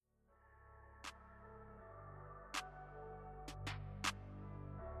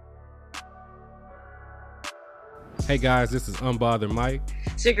Hey guys, this is Unbothered Mike.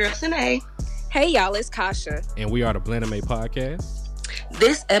 It's your girl Sine. Hey y'all, it's Kasha. And we are the Blenheim Podcast.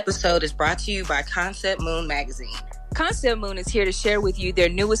 This episode is brought to you by Concept Moon Magazine. Concept Moon is here to share with you their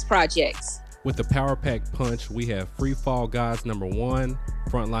newest projects. With the Power Pack Punch, we have Free Fall Gods #1,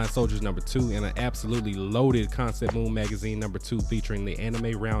 Frontline Soldiers #2, and an absolutely loaded Concept Moon Magazine #2 featuring the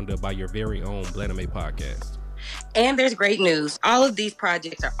anime roundup by your very own Blenheim Podcast. And there's great news. All of these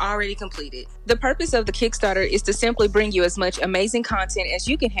projects are already completed. The purpose of the Kickstarter is to simply bring you as much amazing content as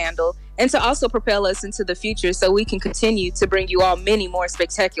you can handle and to also propel us into the future so we can continue to bring you all many more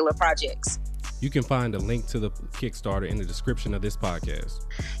spectacular projects. You can find a link to the Kickstarter in the description of this podcast.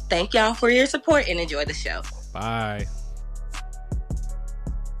 Thank y'all for your support and enjoy the show. Bye.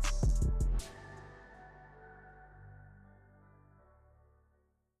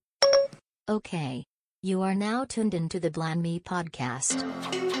 Okay. You are now tuned into the Blenheim Podcast.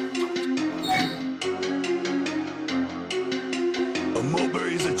 A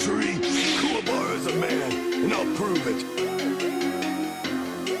mulberry is a tree, Kuwabara is a man, and I'll prove it.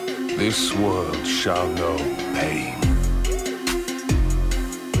 This world shall know pain.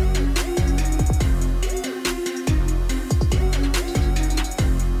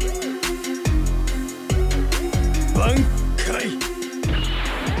 Bankai!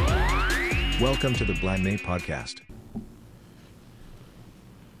 Welcome to the Blenheim Podcast.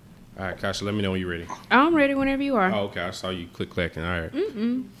 All right, Kasha, let me know when you're ready. I'm ready whenever you are. Oh, okay. I saw you click-clacking. All right.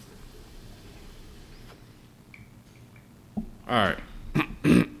 All right.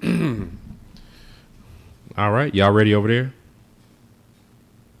 All right. Y'all ready over there?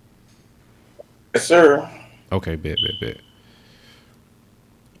 Yes, sir. Okay, bet.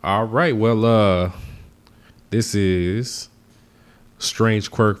 All right. Well, this is Strange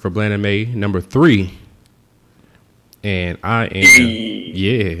Quirk for Blenheim #3. And I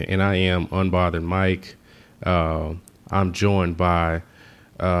am Unbothered Mike. I'm joined by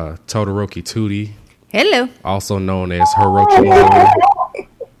Todoroki Tootie, Hello. also known as Orochimaru.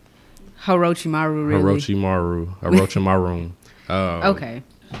 Orochimaru, really? Orochimaru. Okay.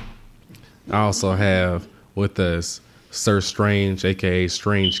 I also have with us Sir Strange, a.k.a.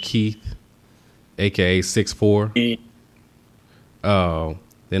 Strange Keith, a.k.a. 6'4".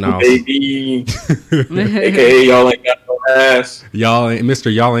 Then I also... Baby. AKA y'all ain't got no ass. Y'all ain't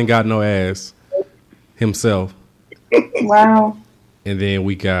got no ass himself. Wow. And then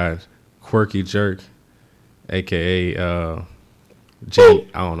we got Quirky Jerk, aka Jan.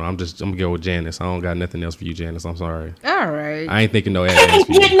 I don't know. I'm gonna go with Janice. I don't got nothing else for you, Janice. I'm sorry. All right. I ain't thinking no ad names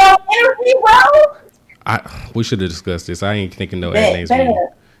for You you. no energy, bro. We should have discussed this. I ain't thinking no ad names for you.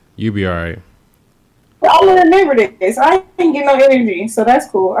 You be all right. I'm gonna remember this. I ain't getting no energy, so that's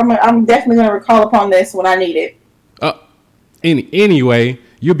cool. I'm definitely gonna recall upon this when I need it. Anyway,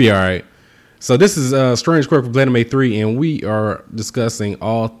 you'll be all right. So this is Strange Quirk for Blenheim 3, and we are discussing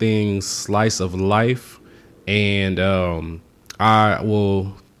all things slice of life. And I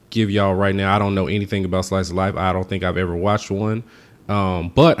will give y'all right now, I don't know anything about slice of life. I don't think I've ever watched one,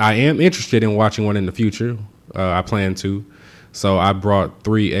 but I am interested in watching one in the future. I plan to. So I brought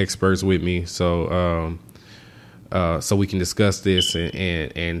 3 experts with me, so we can discuss this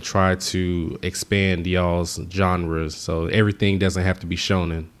and try to expand y'all's genres. So everything doesn't have to be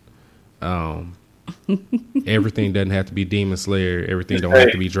shonen. Everything doesn't have to be Demon Slayer. Everything don't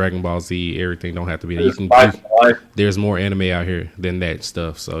have to be Dragon Ball Z. Everything don't have to be. There's more anime out here than that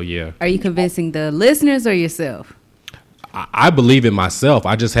stuff. So yeah. Are you convincing the listeners or yourself? I believe it myself.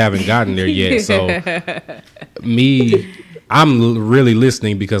 I just haven't gotten there yet. So I'm really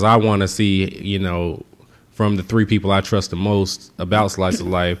listening because I want to see, from the 3 people I trust the most about slice of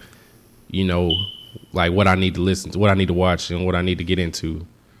life, like what I need to listen to, what I need to watch, and what I need to get into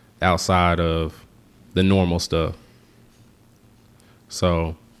outside of the normal stuff.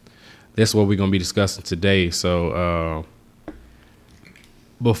 So that's what we're going to be discussing today. So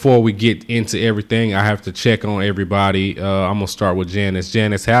before we get into everything, I have to check on everybody. I'm going to start with Janice.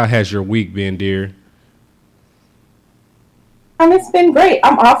 Janice, how has your week been, dear? It's been great.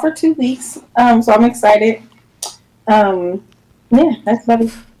 I'm off for 2 weeks, so I'm excited. Yeah, that's about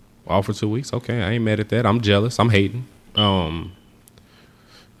it. Off for 2 weeks? Okay, I ain't mad at that. I'm jealous. I'm hating.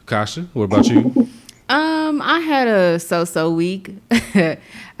 Kasha, what about you? I had a so-so week. I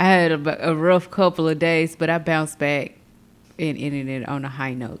had a rough couple of days, but I bounced back and ended it on a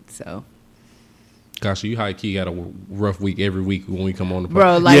high note, so. Kasha, you high key got a rough week every week when we come on the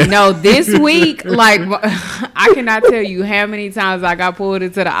podcast. Bro, no, this week, I cannot tell you how many times I got pulled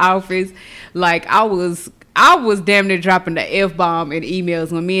into the office. Like, I was I was damn near dropping the F-bomb in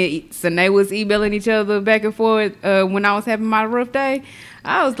emails when me and Sine was emailing each other back and forth when I was having my rough day.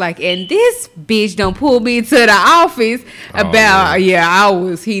 I was like, and this bitch don't pull me into the office about, I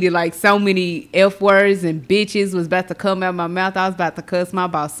was heated. Like, so many F words and bitches was about to come out my mouth. I was about to cuss my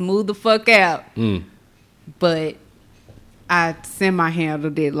boss smooth the fuck out. But I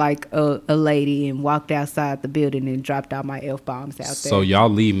semi-handled it like a lady and walked outside the building and dropped all my F-bombs out there. So y'all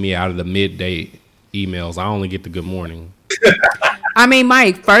leave me out of the midday emails. I only get the good morning. I mean,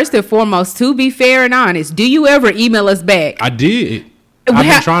 Mike, first and foremost, to be fair and honest, do you ever email us back? I did. I've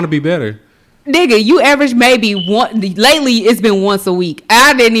been trying to be better. Nigga, you average maybe one. Lately, it's been once a week.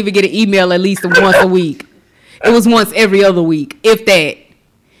 I didn't even get an email at least once a week. It was once every other week, if that.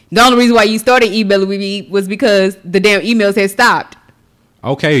 The only reason why you started emailing me was because the damn emails had stopped.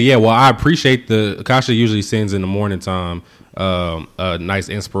 Okay, yeah. Well, I appreciate Akasha usually sends in the morning time a nice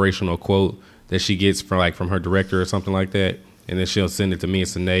inspirational quote that she gets from her director or something like that. And then she'll send it to me and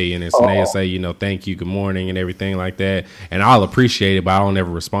Sine, and then Sine will say, thank you, good morning, and everything like that. And I'll appreciate it, but I don't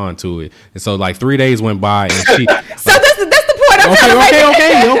ever respond to it. And so, 3 days went by, and she... So that's the point I'm trying to make.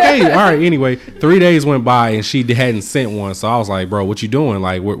 Okay. All right, anyway, 3 days went by, and she hadn't sent one. So I was like, bro, what you doing?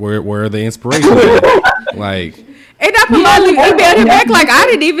 Like, where are the inspirations? Like... And I politely emailed him back like, I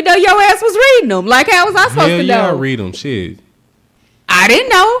didn't even know your ass was reading them. Like, how was I supposed to know? Yeah, I read them, shit. I didn't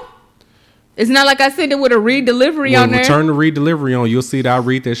know. It's not like I sent it with a read delivery on there. Return the read delivery on. You'll see that I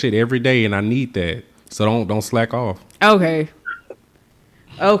read that shit every day, and I need that. So don't slack off. Okay.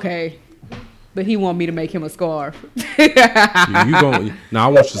 But he want me to make him a scarf. you going? Now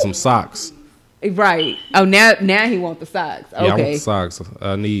I want you some socks. Right. Oh, now he want the socks. Okay. Yeah, I want the socks.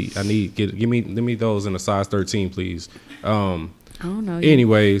 I need give me those in a size 13, please. I don't know.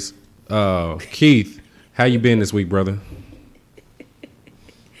 Anyways, Keith, how you been this week, brother?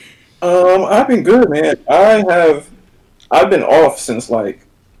 I've been good, man. I've been off since I've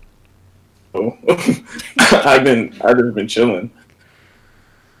just been chilling,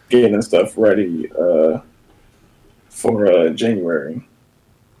 getting stuff ready for January.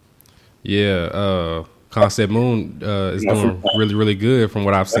 Yeah, Concept Moon is doing really, really good from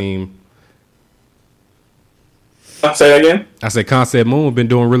what I've seen. Say that again? I said Concept Moon been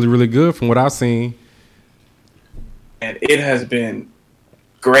doing really, really good from what I've seen. And it has been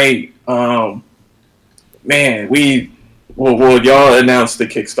great. Man, y'all announced the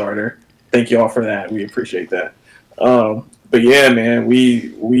Kickstarter. Thank y'all for that. We appreciate that. But yeah, man,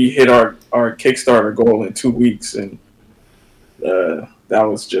 we hit our Kickstarter goal in 2 weeks, and that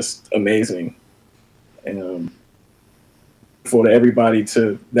was just amazing. And for everybody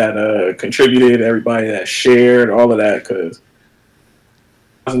that contributed, everybody that shared, all of that, because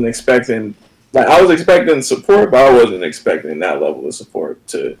I wasn't expecting. I was expecting support, but I wasn't expecting that level of support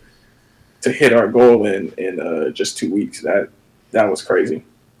to hit our goal in just 2 weeks. That was crazy.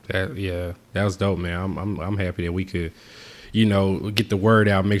 That was dope, man. I'm happy that we could, get the word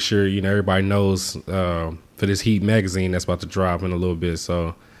out, make sure everybody knows for this Heat magazine that's about to drop in a little bit.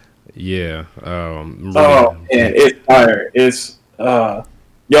 So yeah. And it's fire. It's y'all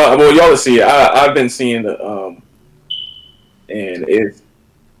will see it. I've been seeing the and it's.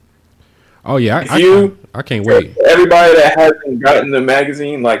 Oh yeah, I can't wait. Everybody that hasn't gotten the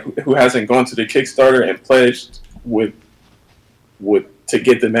magazine, who hasn't gone to the Kickstarter and pledged to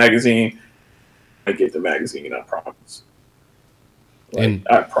get the magazine, I get the magazine. I promise.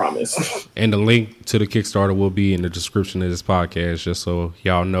 I promise. And the link to the Kickstarter will be in the description of this podcast, just so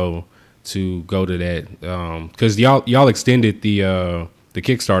y'all know to go to that. Because y'all extended the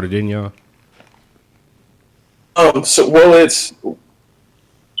Kickstarter, didn't y'all? It's.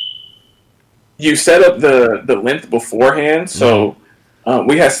 You set up the length beforehand, so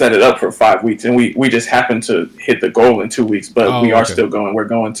we had set it up for 5 weeks, and we just happened to hit the goal in 2 weeks, but we are still going. We're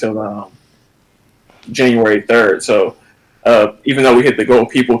going till January 3rd. So even though we hit the goal,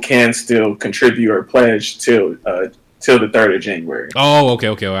 people can still contribute or pledge till the 3rd of January. Oh, okay.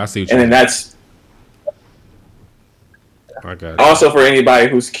 I see what you mean. And then that's also for anybody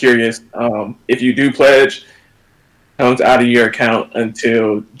who's curious. If you do pledge, it comes out of your account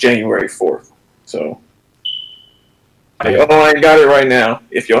until January 4th. So, I ain't got it right now.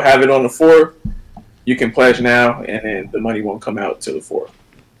 If you'll have it on the 4th, you can pledge now, and then the money won't come out till the 4th.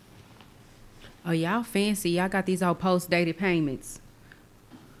 Oh, y'all fancy. Y'all got these all post-dated payments.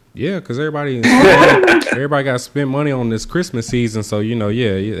 Yeah, because everybody got to spend money on this Christmas season. So,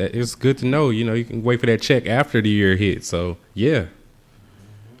 it's good to know, you can wait for that check after the year hits. So, yeah.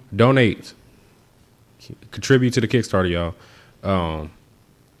 Donate. Contribute to the Kickstarter, y'all.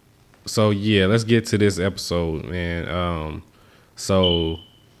 So yeah, let's get to this episode, man. So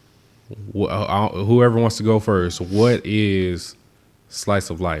Whoever wants to go first, what is slice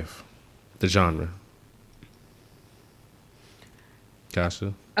of life? The genre.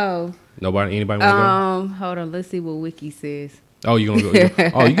 Kasha? Oh. Anybody want to go? Hold on. Let's see what Wiki says. Oh, you gonna go?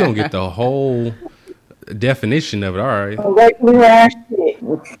 You gonna get the whole definition of it? All right.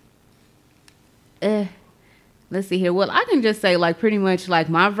 Let's see here. Well, I can just say like pretty much like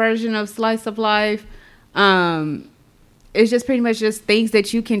my version of slice of life. It's just pretty much just things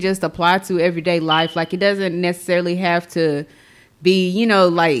that you can just apply to everyday life. Like it doesn't necessarily have to be, you know,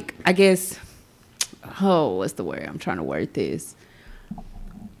 like I guess. Oh, what's the word? I'm trying to word this.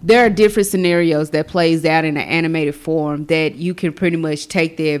 There are different scenarios that plays out in an animated form that you can pretty much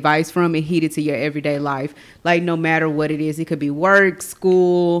take the advice from and heat it to your everyday life. Like no matter what it is, it could be work,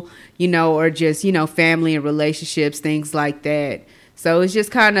 school, you know, or just, you know, family and relationships, things like that. So it's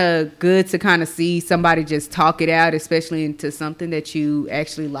just kind of good to kind of see somebody just talk it out, especially into something that you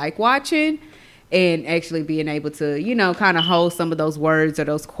actually like watching and actually being able to, you know, kind of hold some of those words or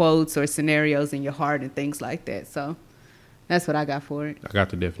those quotes or scenarios in your heart and things like that. So that's what I got for it. I got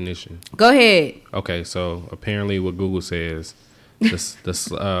the definition. Go ahead. Okay, so apparently what Google says, the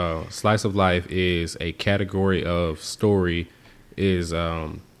slice of life is a category of story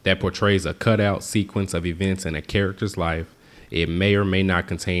that portrays a cutout sequence of events in a character's life. It may or may not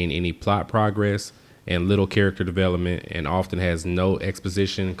contain any plot progress and little character development, and often has no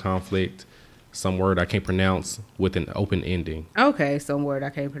exposition, conflict, some word I can't pronounce, with an open ending. Okay, some word I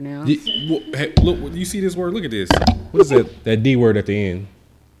can't pronounce. Hey, look, you see this word? Look at this. What is that? That D word at the end?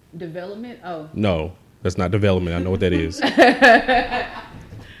 Development? Oh. No, that's not development. I know what that is.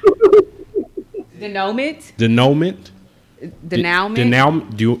 Denouement? Denouement?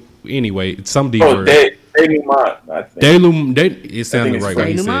 Denouement? Anyway, it's some D word. Denouement, I think. It sounded right when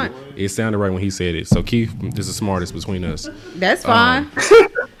he said it. It sounded right when he said it. So Keith is the smartest between us. That's fine.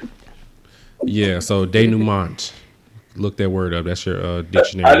 Yeah, so denouement. Look that word up. That's your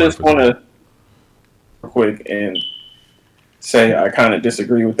dictionary. I just want to quick and say I kind of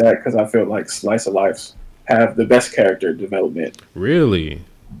disagree with that because I feel like slice of lives have the best character development. Really?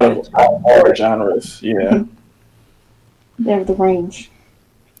 Of all genres, yeah. They have the range.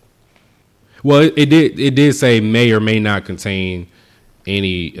 Well, it did say may or may not contain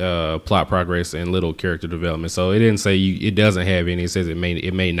any plot progress and little character development. So it didn't say it doesn't have any. It says it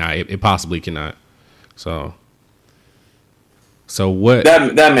may not. It possibly cannot. So what?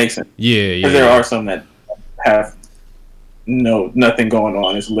 That makes sense. Yeah. Because there are some that have nothing going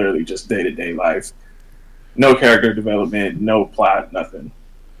on. It's literally just day-to-day life. No character development, no plot, nothing.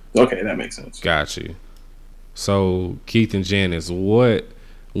 Okay, that makes sense. Got you. So Keith and Janice, what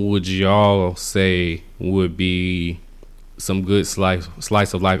would y'all say would be some good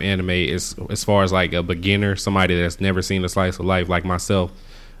slice of life anime as far as like a beginner, somebody that's never seen a slice of life like myself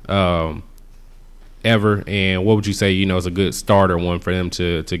ever, and what would you say, you know, is a good starter one for them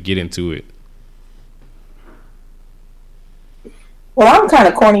to get into it? Well, I'm kind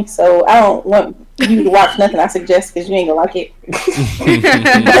of corny, so I don't want you to watch nothing I suggest because you ain't gonna like it.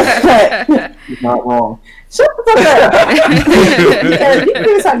 You're not wrong. Shut the fuck up. You can do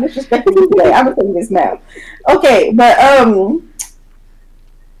this how disrespectful you today. I'm gonna tell you this now. Okay, but I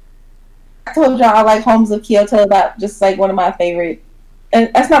told y'all I like Homes of Kyoto, about just like one of my favorite, and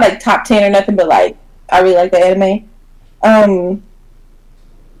that's not like top 10 or nothing, but like I really like the anime. I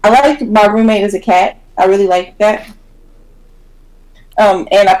like My Roommate is a Cat. I really like that.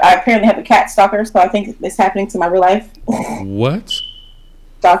 And I apparently have a cat stalker, so I think it's happening to my real life. What?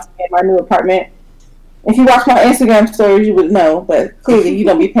 Stalks me in my new apartment. If you watch my Instagram stories, you would know, but clearly you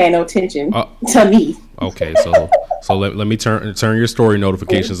don't be paying no attention to me. Okay, so let me turn your story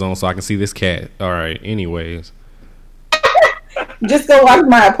notifications on so I can see this cat. All right. Anyways, just go watch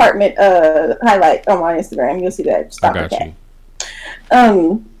my apartment highlight on my Instagram. You'll see that. I got you.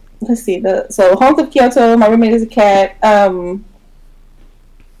 Let's see. So Homes of Kyoto, My Roommate is a Cat.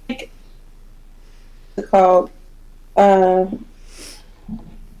 What's it called?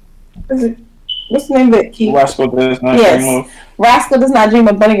 What's the name of it, Keith? Rascal Does Not Dream of. Rascal Does Not Dream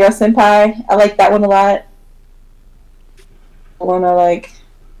of Bunny Girl Senpai. I like that one a lot. The one I like.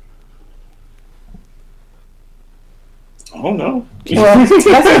 Oh no. Well, let's think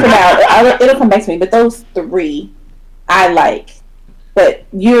about it. It'll come back to me. But those three I like. But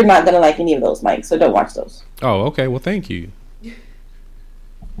you're not going to like any of those, Mike, so don't watch those. Oh, okay. Well, thank you.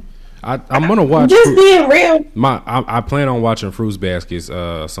 I'm gonna watch. Just being real. I plan on watching Fruits Baskets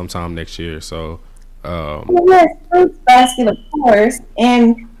sometime next year. So. Yes, Fruits Basket, of course,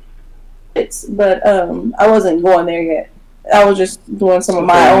 and but I wasn't going there yet. I was just doing some of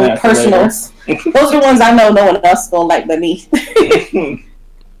my own personals. Those are the ones I know no one else is gonna like but me.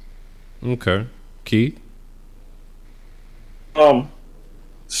 Okay. Keith?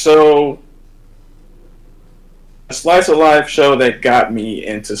 So a slice of life show that got me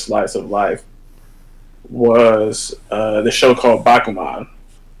into slice of life was the show called Bakuman.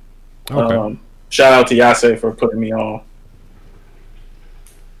 Okay. Shout out to Yase for putting me on.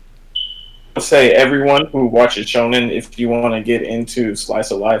 I'll say everyone who watches shonen, if you want to get into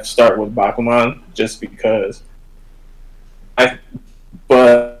slice of life, start with Bakuman, just because.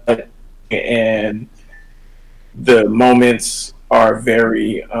 And the moments are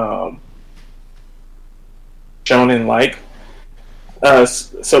very shonen-like.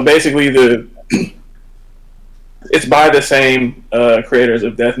 So basically, it's by the same creators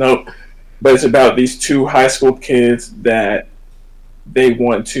of Death Note, but it's about these two high school kids that they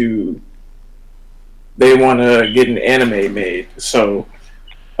want to get an anime made. So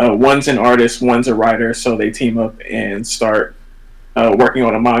one's an artist, one's a writer, so they team up and start working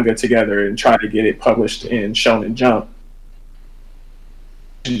on a manga together and try to get it published in Shonen Jump.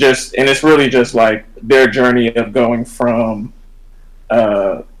 And it's really just like their journey of going from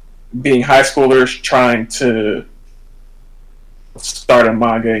being high schoolers trying to start a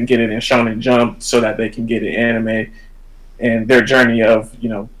manga and get it in Shonen Jump so that they can get it anime, and their journey of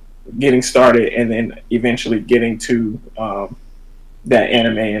getting started and then eventually getting to that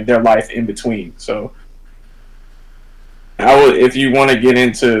anime and their life in between. So if you want to get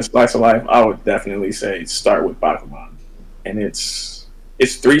into slice of life, I would definitely say start with Bakuman. And it's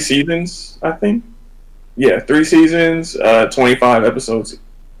 3 seasons, I think. Yeah, 3 seasons, 25 episodes.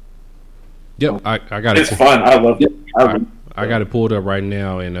 Yep, I got it. It's fun. I love it. I got it pulled up right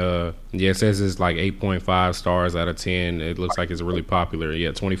now, and it says it's like 8.5 stars out of 10. It looks like it's really popular.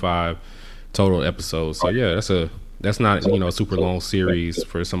 Yeah, 25 total episodes. So yeah, that's not a super long series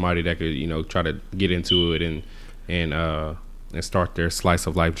for somebody that could try to get into it and start their slice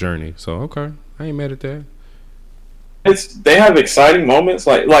of life journey. So okay, I ain't mad at that. They have exciting moments,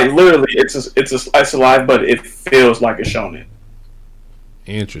 like literally it's a slice of life, but it feels like a shonen.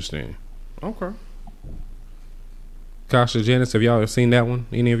 Interesting. Okay. Kasha, Janice, have y'all seen that one?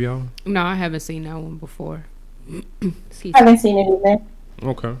 Any of y'all? No, I haven't seen that one before. I haven't seen it either.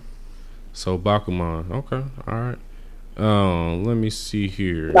 Okay. So Bakuman. Okay. All right. Let me see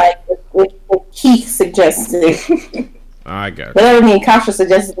here. Like what Keith suggested. I got it. Whatever me and Kasha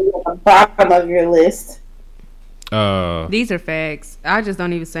suggested at the bottom of your list. These are facts. I just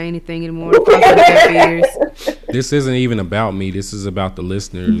don't even say anything anymore. This isn't even about me. This is about the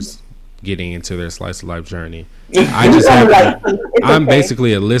listeners getting into their slice of life journey. I'm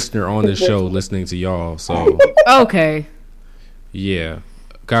basically a listener on this show, listening to y'all. So okay. Yeah,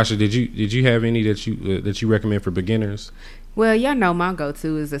 Kasha, did you have any that you recommend for beginners? Well, y'all know my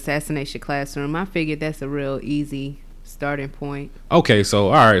go-to is Assassination Classroom. I figured that's a real easy starting point. Okay, so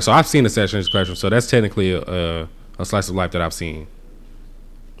all right, so I've seen Assassination Classroom, so that's technically a slice of life that I've seen.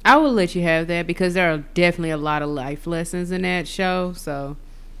 I will let you have that because there are definitely a lot of life lessons in that show. So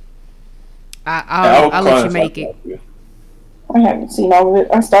I'll let you make it. I haven't seen all of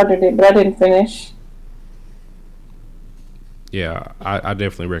it. I started it, but I didn't finish. Yeah, I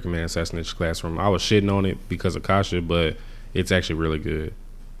definitely recommend Assassination Classroom. I was shitting on it because of Kasha, but it's actually really good.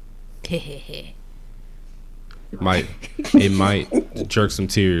 It might jerk some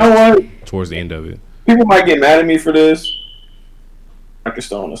tears towards the end of it. People might get mad at me for this. Dr.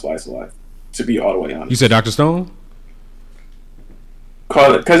 Stone, a slice of life. To be all the way honest. You said Dr. Stone?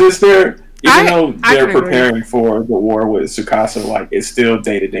 Call it, because it's their. Even though they're preparing for the war with Tsukasa, like it's still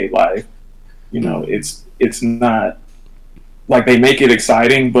day-to-day life. It's not like they make it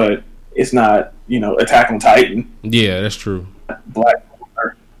exciting, but it's not Attack on Titan. Yeah, that's true. Black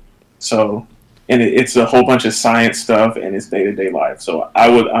Panther. So, and it's a whole bunch of science stuff, and it's day-to-day life. So I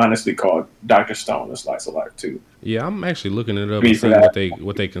would honestly call Dr. Stone a slice of life too. Yeah, I'm actually looking it up and seeing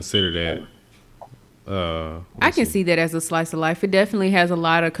what they consider that. I can see that as a slice of life. It definitely has a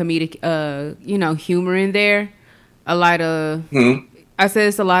lot of comedic, humor in there. A lot of, I said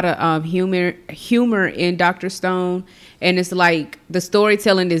it's a lot of humor in Dr. Stone, and it's like the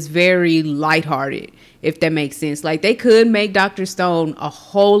storytelling is very lighthearted, if that makes sense. Like they could make Dr. Stone a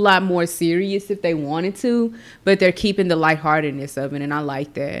whole lot more serious if they wanted to, but they're keeping the lightheartedness of it, and I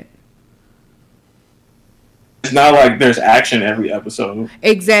like that. It's not like there's action every episode.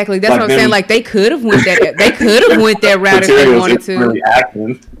 Exactly. That's what I'm saying. Like they could have went that. They could have went that route if they wanted to. Really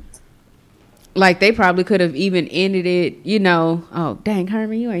acting. Like they probably could have even ended it. Oh dang,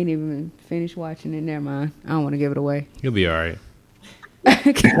 Herman, you ain't even finished watching it. Never mind. I don't want to give it away. You'll be all right.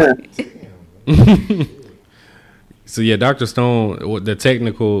 So yeah, Dr. Stone, the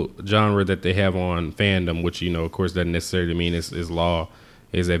technical genre that they have on fandom, which of course doesn't necessarily mean is law,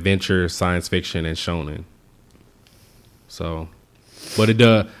 is adventure, science fiction, and shonen. So, but it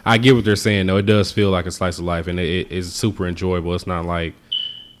does. I get what they're saying though. It does feel like a slice of life, and it is super enjoyable. It's not like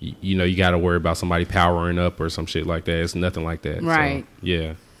you got to worry about somebody powering up or some shit like that. It's nothing like that. Right. So,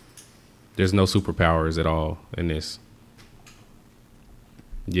 yeah. There's no superpowers at all in this.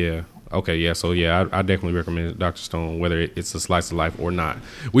 Yeah. Okay. Yeah. So yeah, I definitely recommend Dr. Stone, whether it's a slice of life or not.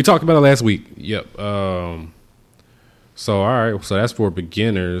 We talked about it last week. Yep. So all right. So that's for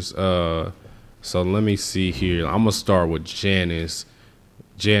beginners. So let me see here. I'm gonna start with Janice.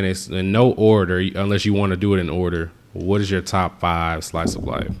 Janice, in no order, unless you want to do it in order. What is your top 5 slice of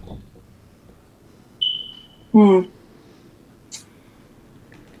life?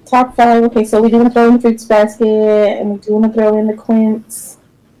 Top 5. Okay, so we're gonna throw in the Fruits Basket, and we're gonna throw in the Quince.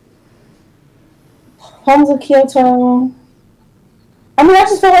 Homes of Kyoto. I mean, I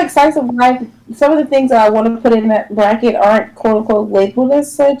just feel like slice of life. Some of the things that I want to put in that bracket aren't quote unquote labeled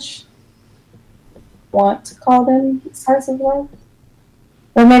as such. Want to call them slice of life,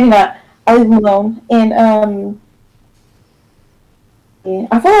 or maybe not. I'll leave them alone. And yeah,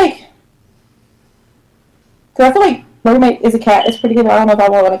 I feel like Mermaid is a Cat. It's pretty good. I don't know if I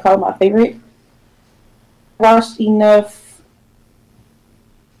want to call it my favorite. I watched enough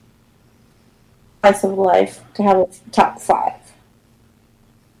slice of life to have a top 5.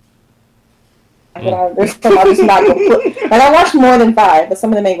 There's some I'm just not gonna put. Like, I watched more than 5, but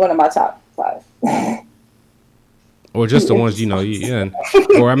some of them ain't one of my top 5. Or just the ones yeah.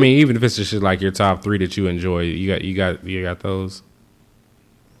 Or I mean, even if it's just like your top 3 that you enjoy, you got those.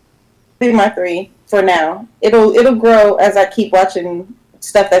 These are my 3 for now. It'll grow as I keep watching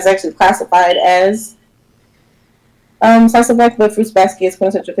stuff that's actually classified as slice of life, but Fruits Basket,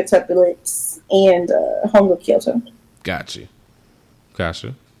 Quintessential Quintuplets, and Homes of Kyoto. Gotcha.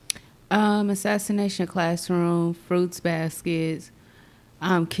 Assassination Classroom, Fruits Baskets,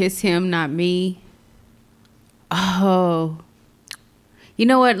 Kiss Him, Not Me. Oh. You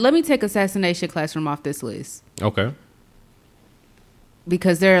know what? Let me take Assassination Classroom off this list. Okay.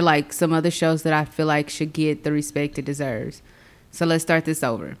 Because there are like some other shows that I feel like should get the respect it deserves. So let's start this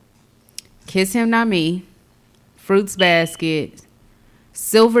over. Kiss Him, Not Me, Fruits Basket,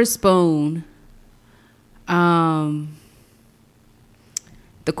 Silver Spoon, The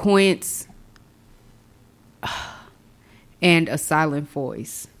Quince, and A Silent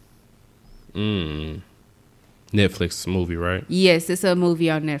Voice. Netflix movie, right? Yes, it's a movie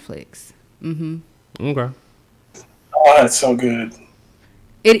on Netflix. Okay. Oh, that's so good.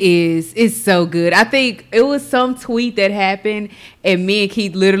 It is. It's so good. I think it was some tweet that happened, and me and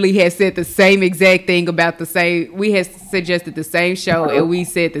Keith literally had said the same exact thing about the same. We had suggested the same show, and we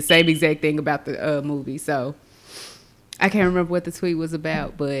said the same exact thing about the movie. So I can't remember what the tweet was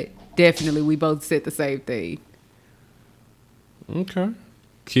about, but definitely we both said the same thing. Okay.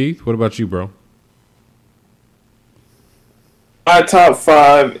 Keith, what about you, bro? My top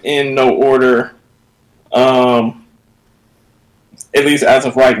 5 in no order, at least as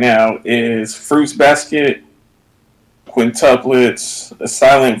of right now, is Fruits Basket, Quintuplets, A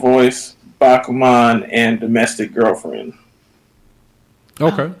Silent Voice, Bakuman, and Domestic Girlfriend.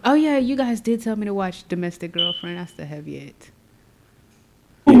 Okay. Oh yeah, you guys did tell me to watch Domestic Girlfriend. I still have yet.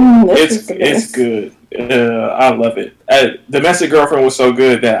 It's good. I love it. Domestic Girlfriend was so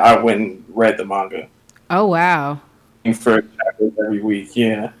good that I went and read the manga. Oh wow. For chapters every week,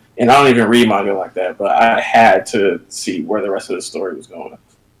 yeah. And I don't even read manga like that, but I had to see where the rest of the story was going.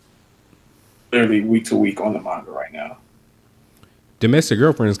 Literally week to week on the manga right now. Domestic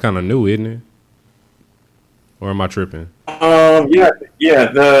Girlfriend is kind of new, isn't it? Or am I tripping?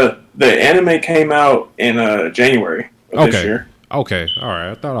 Yeah. The anime came out in January of this year. Okay, all right.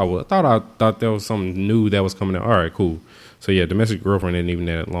 I thought there was something new that was coming out. All right, cool. So yeah, Domestic Girlfriend isn't even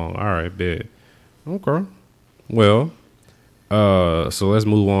that long. All right, bet. Okay. Well, so let's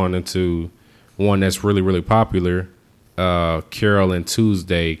move on into one that's really, really popular. Carol and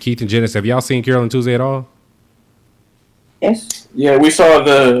Tuesday. Keith and Janice, have y'all seen Carol and Tuesday at all? Yes. Yeah, we saw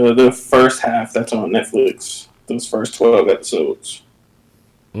the first half that's on Netflix. Those first 12 episodes.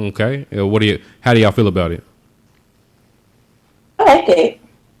 Okay. How do y'all feel about it? I like it.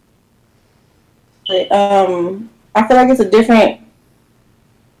 But, I feel like it's a different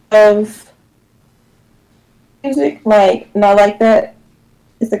of music, like not like that.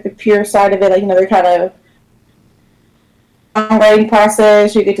 It's like the pure side of it, like they're kind of writing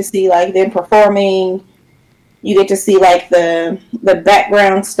process. You get to see like them performing. You get to see like the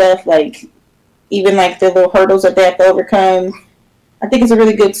background stuff, like even like the little hurdles that they have to overcome. I think it's a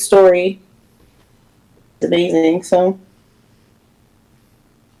really good story. It's amazing. So,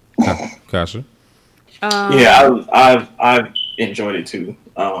 Gotcha. Yeah, I've enjoyed it too.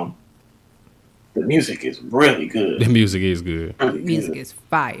 The music is really good. The music is good. Really Music good. is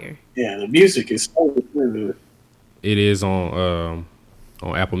fire. Yeah, the music is so good. It is on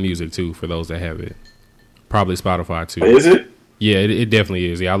Apple Music too for those that have it. Probably Spotify too. Is it? Yeah, it definitely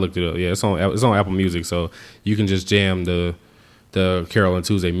is. Yeah, I looked it up. Yeah, it's on Apple Music, so you can just jam the Carol and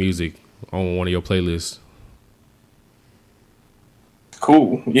Tuesday music on one of your playlists.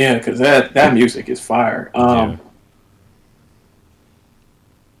 Cool. Yeah, because that music is fire. Yeah.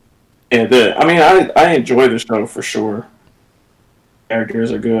 I enjoy the show for sure.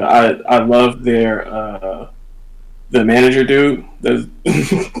 Characters are good. I love their the manager dude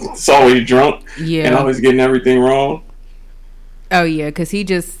that's always drunk Yeah. and always getting everything wrong. Oh yeah, because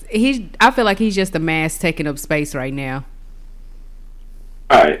I feel like he's just a mass taking up space right now.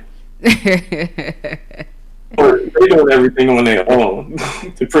 All right. Or they doing everything on their own,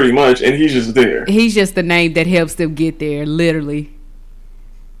 pretty much, and he's just there. He's just the name that helps them get there, literally.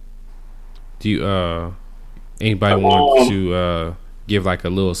 Do you anybody want to give like a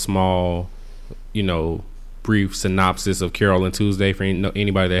little small, brief synopsis of Carol and Tuesday for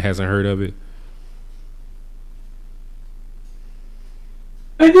anybody that hasn't heard of it?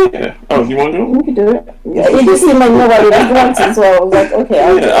 Yeah. Oh, you want to go? We could do it. Yeah, it just seemed like nobody wants it, so I was like, okay.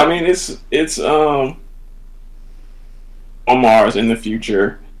 I'll do it. I mean, it's on Mars in the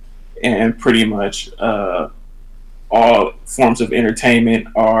future, and pretty much all forms of entertainment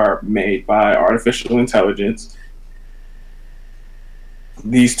are made by artificial intelligence.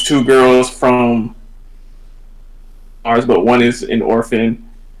 These two girls from Mars, but one is an orphan.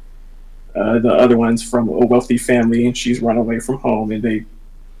 The other one's from a wealthy family, and she's run away from home, and they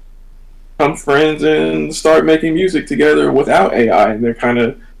become friends and start making music together without AI. And they're kind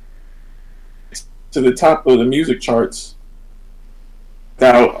of to the top of the music charts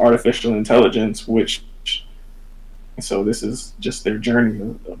without artificial intelligence, so this is just their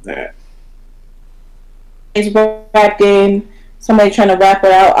journey of that. It's wrapped in somebody trying to rap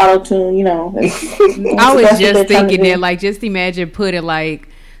it out, auto-tune, I was just thinking that, like, just imagine putting like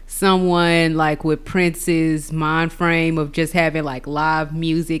someone like with Prince's mind frame of just having like live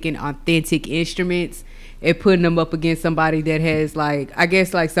music and authentic instruments and putting them up against somebody that has like, I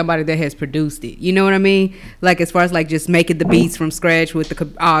guess like somebody that has produced it. You know what I mean? Like as far as like just making the beats from scratch with the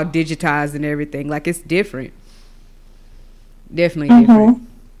all digitized and everything. Like it's different. Definitely different.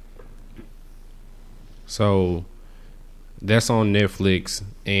 So that's on Netflix,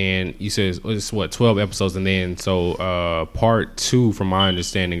 and you said it's 12 episodes, and then so part 2, from my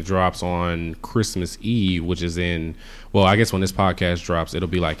understanding, drops on Christmas Eve, which is I guess when this podcast drops, it'll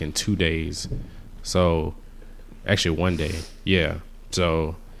be like in 2 days. So actually 1 day, yeah.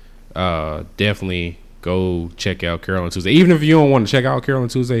 So definitely go check out Carol and Tuesday. Even if you don't want to check out Carol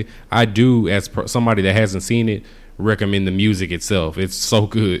and Tuesday, I do, as somebody that hasn't seen it, recommend the music itself. It's so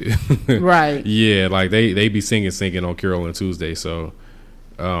good. Right. Yeah, like they be singing on Carol and Tuesday. So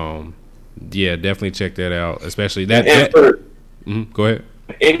yeah, definitely check that out. Especially that. Go ahead.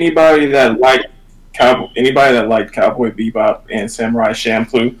 Anybody that liked Cowboy Bebop and Samurai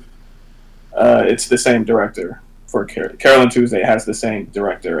Champloo, it's the same director for Carol and Tuesday has the same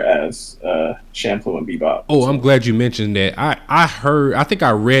director as Champloo and Bebop. Oh, I'm glad you mentioned that. I think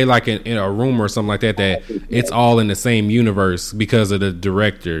I read like in a rumor or something like that it's all in the same universe because of the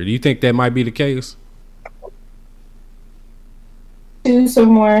director. Do you think that might be the case? Do some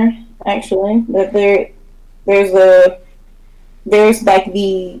more actually. That there's like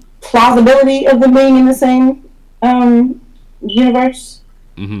the plausibility of them being in the same universe.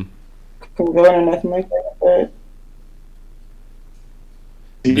 Mm-hmm. Can go into nothing like that, but.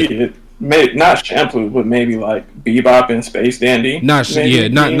 Not Champloo, but maybe like Bebop and Space Dandy. Not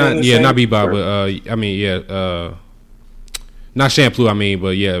Bebop, but not Champloo.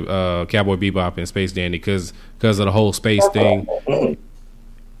 But Cowboy Bebop and Space Dandy, because of the whole space thing.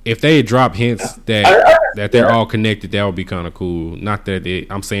 If they drop hints that they're all connected, that would be kind of cool. Not that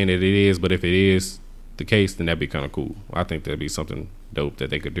I'm saying that it is, but if it is the case, then that'd be kind of cool. I think that'd be something dope that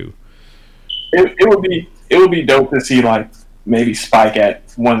they could do. It would be dope to see like maybe Spike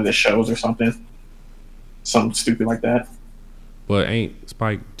at one of the shows or something stupid like that. But ain't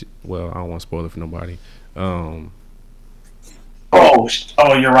Spike? Well, I don't want to spoil it for nobody. Oh,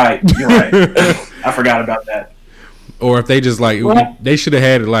 you're right. I forgot about that. Or if they just like, they should have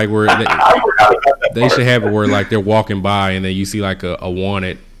had it like where they should have it where like they're walking by and then you see like a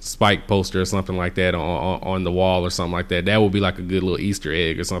wanted Spike poster or something like that on the wall or something like that. That would be like a good little Easter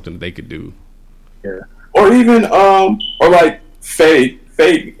egg or something that they could do. Yeah. Or even or like Faye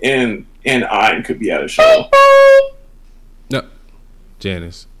and Ein could be at a show. No,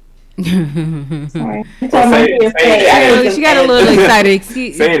 Janice. Sorry. She got a little excited.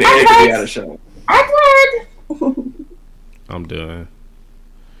 Excuse. Saying Ed could be out of show. I'm done.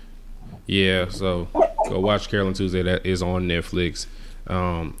 Yeah, so go watch Carolyn Tuesday. That is on Netflix.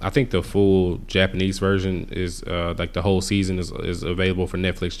 I think the full Japanese version is like the whole season is available for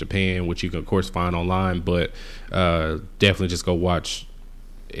Netflix Japan, which you can of course find online. But definitely just go watch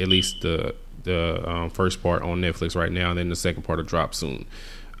at least the first part on Netflix right now, and then the second part will drop soon.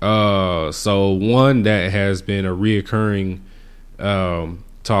 So one that has been a reoccurring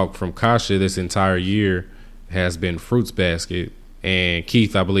talk from Kasha this entire year has been Fruits Basket. And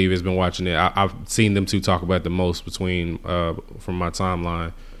Keith, I believe, has been watching it. I've seen them two talk about it the most between from my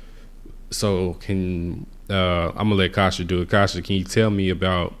timeline. So I'm gonna let Kasha do it. Kasha, can you tell me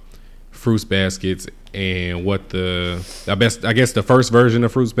about Fruits Baskets and what I guess the first version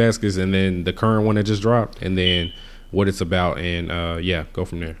of Fruits Baskets, and then the current one that just dropped, and then what it's about, and go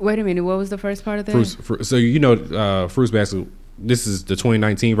from there. Wait a minute, what was the first part of that? So Fruits Basket. This is the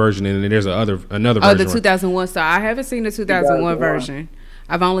 2019 version, and then there's another version. Oh, the 2001. So I haven't seen the 2001 version.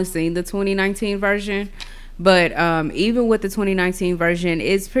 I've only seen the 2019 version. But even with the 2019 version,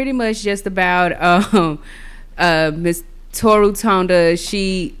 it's pretty much just about Miss Toru Honda.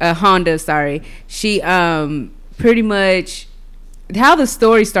 Honda. She pretty much, how the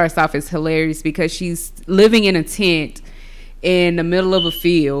story starts off is hilarious because she's living in a tent in the middle of a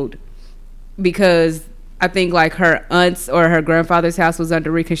field because I think like her aunt's or her grandfather's house was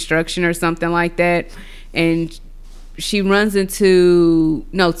under reconstruction or something like that. And she runs into,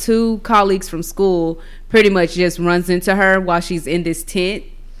 two colleagues from school pretty much just runs into her while she's in this tent.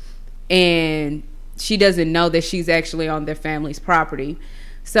 And she doesn't know that she's actually on their family's property.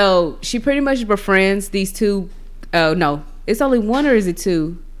 So she pretty much befriends these two. Oh, no. It's only one, or is it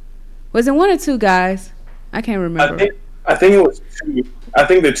two? Was it one or two guys? I can't remember. I think it was two. I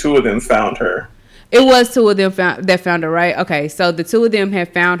think the two of them found her. It was two of them that found her, right? Okay, so the two of them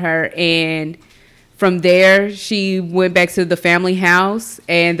had found her, and from there, she went back to the family house,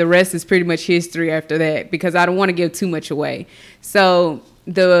 and the rest is pretty much history after that, because I don't want to give too much away. So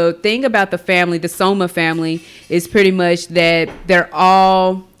the thing about the family, the Soma family, is pretty much that they're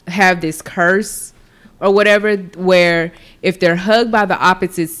all have this curse or whatever, where if they're hugged by the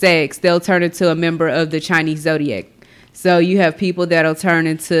opposite sex, they'll turn into a member of the Chinese zodiac. So you have people that'll turn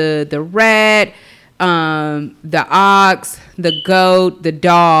into the rat, the ox, the goat, the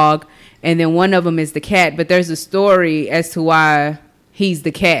dog, and then one of them is the cat. But there's a story as to why he's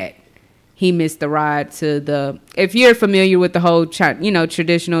the cat. He missed the ride to the. If you're familiar with the whole,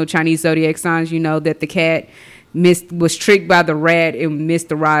 traditional Chinese zodiac signs, you know that the cat was tricked by the rat and missed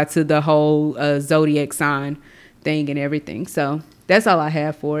the ride to the whole zodiac sign thing and everything. So that's all I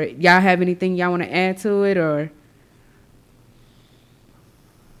have for it. Y'all have anything y'all want to add to it, or?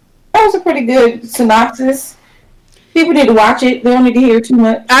 That was a pretty good synopsis. People need to watch it. They don't need to hear too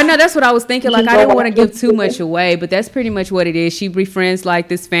much. I know, that's what I was thinking. Like, I didn't want to give too much away, but that's pretty much what it is. She befriends like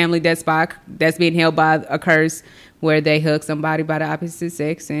this family that's being held by a curse where they hug somebody by the opposite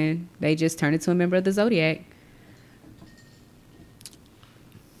sex and they just turn into a member of the zodiac.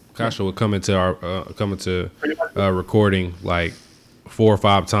 Kasha would come into recording like 4 or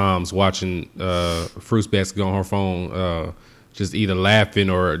 5 times, watching Fruits Basket on her phone, just either laughing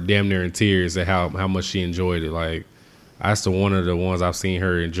or damn near in tears at how much she enjoyed it. Like, that's one of the ones I've seen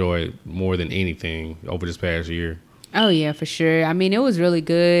her enjoy more than anything over this past year. Oh, yeah, for sure. I mean, it was really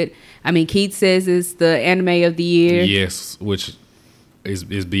good. I mean, Keith says it's the anime of the year. Yes, which is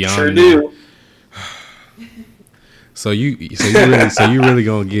beyond. Sure do. So you really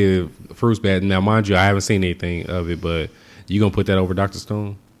gonna give Fruits Basket? Now, mind you, I haven't seen anything of it, but you gonna put that over Dr.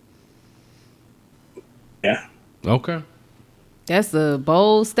 Stone? Yeah. Okay. That's a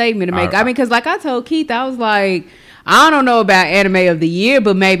bold statement to make. I mean, because like I told Keith, I was like, I don't know about anime of the year,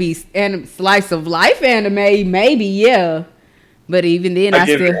 but maybe slice of life anime, maybe, yeah. But even then, I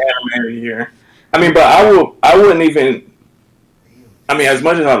give still it anime of the year. I mean, but I wouldn't even. I mean, as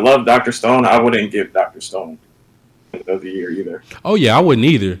much as I love Dr. Stone, I wouldn't give Dr. Stone of the year either. Oh yeah, I wouldn't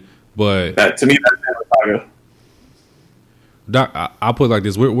either. But to me, that's Saga. I'll put it like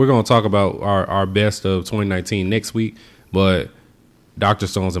this: we're going to talk about our best of 2019 next week, but Dr.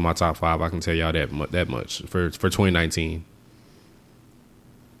 Stone's in my top 5. I can tell y'all that much for 2019.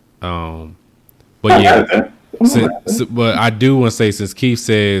 But yeah, but I do want to say, since Keith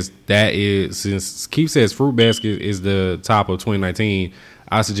says Fruit Basket is the top of 2019,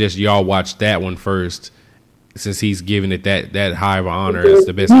 I suggest y'all watch that one first, since he's giving it that high of an honor as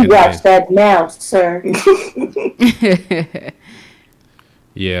the best. You watch that now, sir.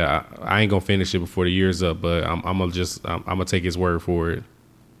 Yeah, I ain't gonna finish it before the year's up, but I'm gonna take his word for it.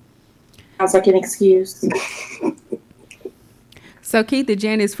 Sounds like an excuse. So Keith and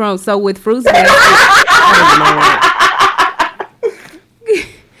Jen is from with Fruits Baskets.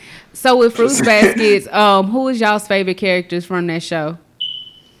 So with Fruits Baskets, who is y'all's favorite characters from that show?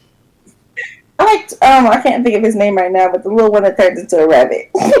 I liked I can't think of his name right now, but the little one that turns into a rabbit.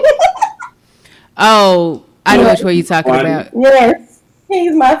 Oh, I know which one you're talking about. Yes,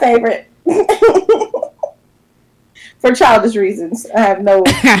 he's my favorite. For childish reasons. I have no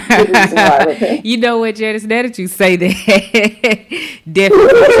good reason why I like him. You know what, Janice? Now that you say that, definitely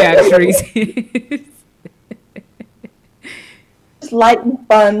for childish reasons. Just light and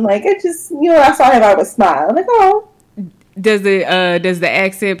fun. Like, it just, I saw him, I would smile. I'm like, oh. Does the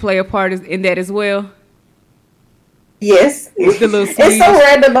accent play a part in that as well? Yes. The little It's so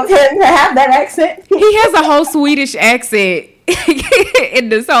random of him to have that accent. He has a whole Swedish accent in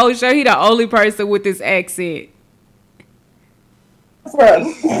this whole show. He the only person with this accent.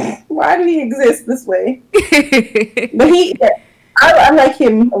 Why do he exist this way? But I like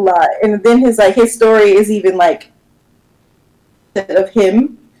him a lot, and then his story is even of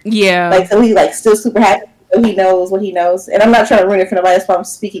him. Yeah, so he still super happy. So he knows what he knows, and I'm not trying to ruin it for nobody. That's why I'm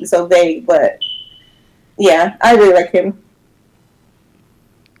speaking so vague. But yeah, I really like him.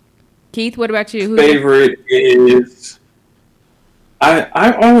 Keith, what about you? Favorite is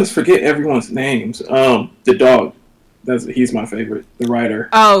I always forget everyone's names. The dog. He's my favorite. The writer.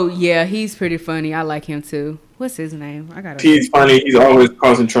 Oh yeah, he's pretty funny. I like him too. What's his name? He's funny. He's always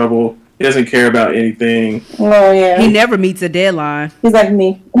causing trouble. He doesn't care about anything. Oh yeah. He never meets a deadline. He's like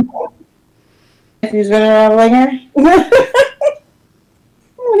me. He's running around like her.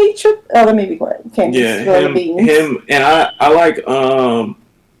 He tripped. Oh, let me be quiet. Can't him, and I like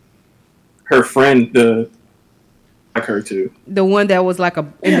her friend. Like her too. The one that was in the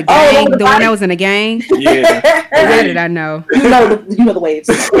gang. The one that was in the gang. Yeah. How did I know? You know the waves.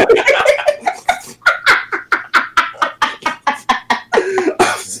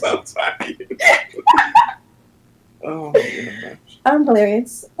 I'm so sorry. Oh my gosh. I'm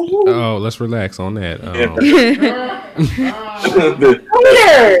hilarious. Oh, let's relax on that.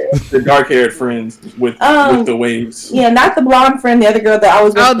 The dark-haired friends with the waves. Yeah, not the blonde friend. The other girl that I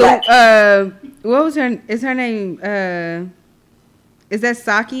was with. Black. What was her? Is her name? Is that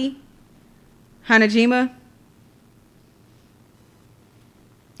Saki Hanajima?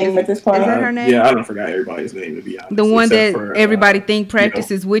 At this point, is that her name? Yeah, I don't forgot everybody's name, to be honest. The one that everybody think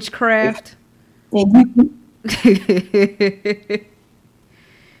practices witchcraft.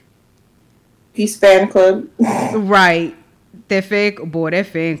 Peace fan club. Right. That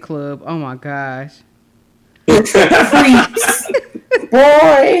fan club. Oh my gosh.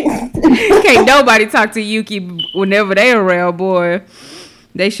 Boy. Can't nobody talk to Yuki whenever they around, boy.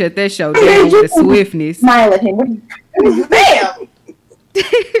 They shut that show down with the swiftness. Smile at him. Bam!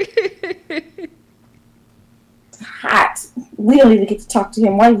 It's hot. We don't even get to talk to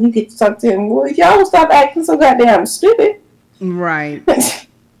him. Why do you get to talk to him? Well, if y'all will stop acting so goddamn stupid. Right. Okay.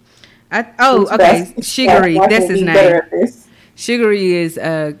 Shiguri, that's his name. Shiguri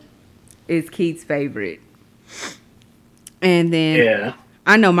is Keith's favorite. And then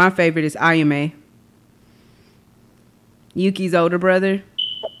I know my favorite is Ayame. Yuki's older brother.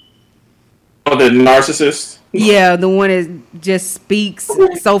 Oh, the narcissist? Yeah, the one that just speaks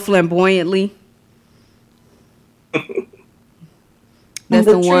so flamboyantly. That's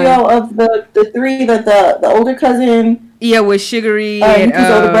the trio of the three, the older cousin. Yeah, with Shiguri and Yuki's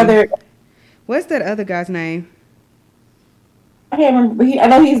older brother. What's that other guy's name? I can't remember. I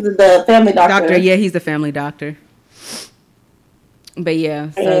know he's the family doctor. Yeah, he's the family doctor. But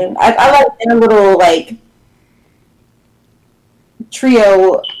yeah, so. And I like their little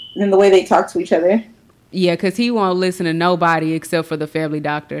trio and the way they talk to each other. Yeah, because he won't listen to nobody except for the family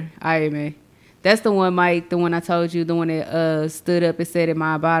doctor. Ayame. That's the one, Mike. The one I told you. The one that stood up and said, "Am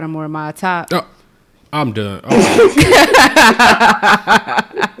I bottom or am I top?" Oh, I'm done. Oh.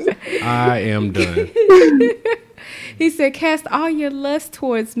 I am done. He said, "Cast all your lust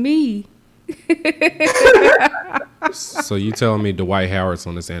towards me." So you telling me Dwight Howard's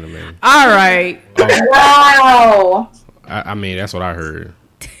on this anime? All right. Wow. I mean, that's what I heard.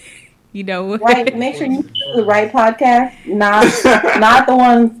 You know what? Right. Make sure you do the right podcast, not the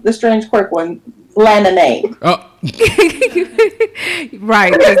one, the Strange Quirk one. Land a name. Oh.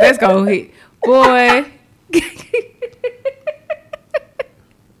 Right, because that's gonna hit, boy.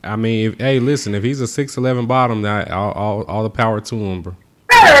 I mean, hey, listen, if he's a 6'11" bottom, all the power to him, bro.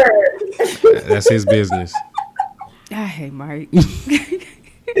 That's his business. I hate Mike. He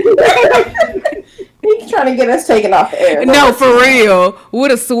trying to get us taken off the air. No, for real.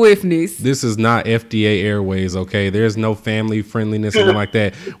 What a swiftness. This is not FDA Airways, okay? There's no family friendliness or anything like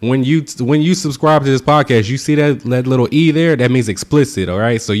that. When you subscribe to this podcast, you see that little E there? That means explicit, all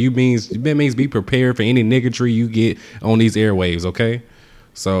right? So that means be prepared for any niggatry you get on these airwaves, okay?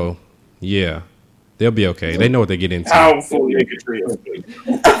 So, yeah. They'll be okay. They know what they get into. Powerful niggatry.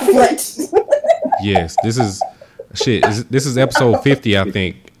 Yes, this is episode 50, I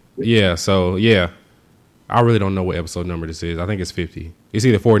think. Yeah, so yeah. I really don't know what episode number this is. I think it's 50. It's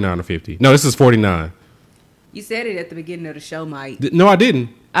either 49 or 50. No, this is 49. You said it at the beginning of the show, Mike. No, I didn't.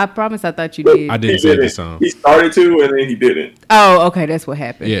 I promise I thought you did. I didn't say it this time. He started to, and then he didn't. Oh, okay. That's what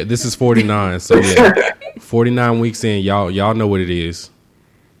happened. Yeah, this is 49. So yeah, 49 weeks in, y'all know what it is.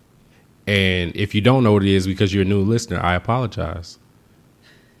 And if you don't know what it is because you're a new listener, I apologize.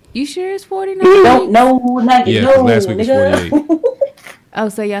 You sure it's 49? No, not yeah, no, last week was 48. Oh,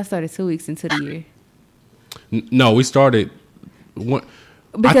 so y'all started 2 weeks into the year. No, we started. One,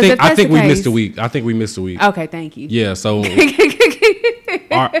 Because I think we missed a week. I think we missed a week. Okay, thank you. Yeah, so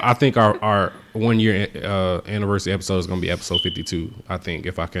I think our 1 year anniversary episode is going to be episode 52. I think,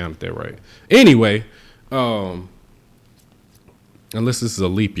 if I counted that right. Anyway, unless this is a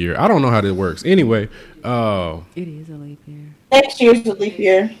leap year, I don't know how that works. Anyway, it is a leap year. Next year's a leap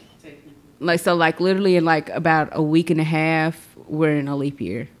year. Like literally in like about a week and a half, we're in a leap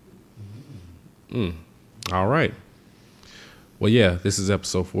year. All right. Well, yeah, this is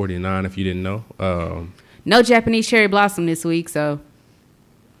episode 49. If you didn't know, No Japanese cherry blossom this week, so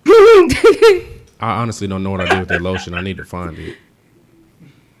I honestly don't know what I did with that lotion. I need to find it.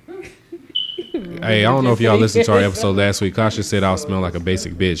 Hey, I don't know if y'all listened to our episode last week. Kasha said I'll smell like a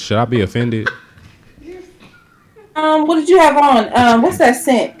basic bitch. Should I be offended? What did you have on? What's that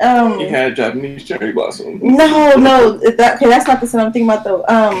scent? He had Japanese cherry blossom. No, that's not the scent I'm thinking about though.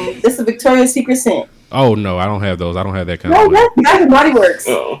 This is a Victoria's Secret scent. Oh no, I don't have those. I don't have that kind No, of. that's Bath and Body Works.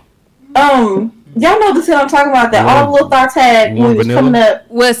 Oh. Y'all know the scent I'm talking about that all the little thoughts had when it was coming up.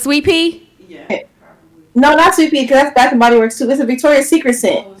 what, Sweet Pea? No, not Sweet Pea, because that's Bath and Body Works too. It's a Victoria's Secret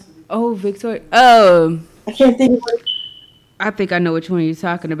scent. Oh, Victoria. I can't think of it. I think I know which one you're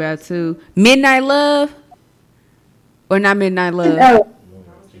talking about too. Midnight Love, or not Midnight Love? No.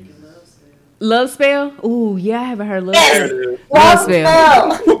 Love Spell. Ooh, yeah, I haven't heard Love Yes. Spell. Love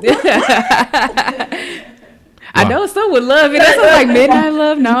Spell. I know some would love it. That sounds like Midnight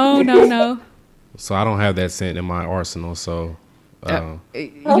Love. No. So I don't have that scent in my arsenal. So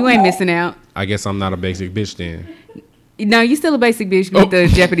You ain't missing out. I guess I'm not a basic bitch then. No, you still a basic bitch with the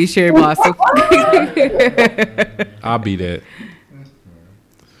Japanese cherry blossom. I'll be that.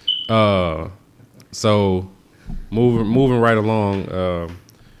 So moving right along.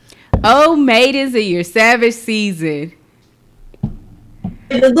 Oh, maidens of your savage season.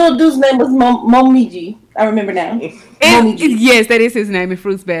 The little dude's name was Momiji. I remember now. Momiji. Yes, that is his name in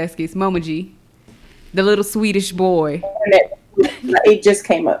Fruits Baskets. Momoji. The little Swedish boy. It just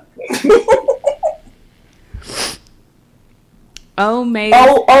came up. Oh, maidens.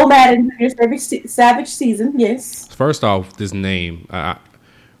 Oh, Madden, your savage season. Yes. First off, this name. Can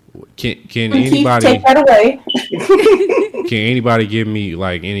Keith, anybody take that away? Can anybody give me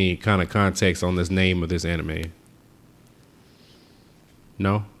like any kind of context on this name of this anime?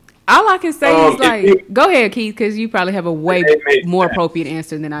 No. All I can say is like, go ahead, Keith, because you probably have a way more appropriate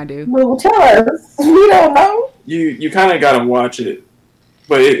answer than I do. Well, tell us. We don't know. You kind of got to watch it,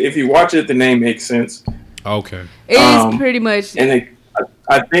 but if you watch it, the name makes sense. Okay. It is pretty much. And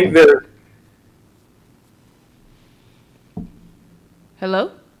I think that.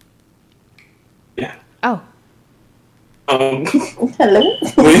 Hello? Yeah. Oh. Hello.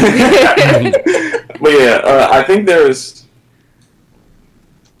 But yeah, I think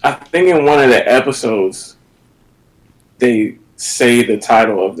in one of the episodes, they say the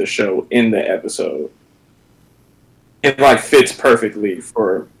title of the show in the episode. It like fits perfectly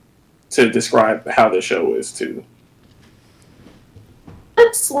to describe how the show is too.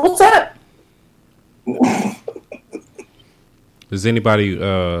 What's up? Does anybody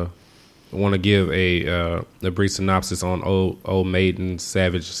want to give a brief synopsis on Old Maiden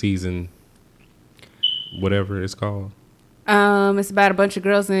Savage Season, whatever it's called? It's about a bunch of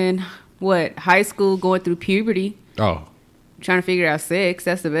girls in high school going through puberty. Oh. Trying to figure out sex.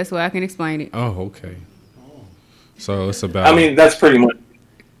 That's the best way I can explain it. Oh, okay. So it's about. I mean, that's pretty much.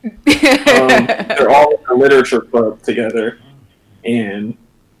 They're all in a literature club together in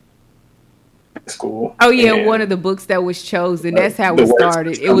school. Oh yeah, one of the books that was chosen. That's how it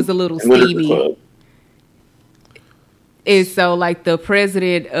started. It was a little steamy. Is so like the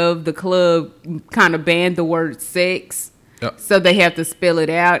president of the club kind of banned the word sex, so they have to spell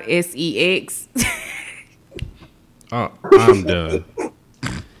it out, SEX. I'm done.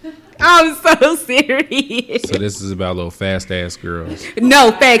 I'm so serious. So this is about little fast ass girls.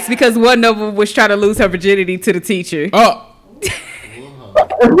 No, facts, because one of them was trying to lose her virginity to the teacher. Oh,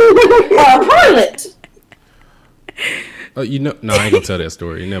 Harlot. you know, no, I ain't gonna tell that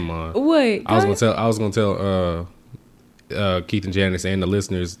story. Never mind. What? I was gonna tell Keith and Janice and the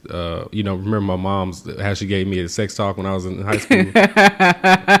listeners. Remember my mom's how she gave me a sex talk when I was in high school.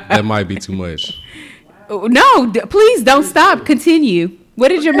 That might be too much. No, please don't stop. Continue. What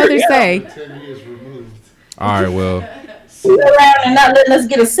did your mother say? All right, well. You're around and not letting us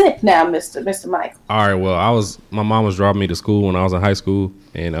get a sip now, Mr. Michael. All right, well, my mom was driving me to school when I was in high school,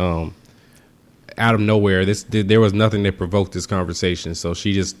 and out of nowhere, there was nothing that provoked this conversation. So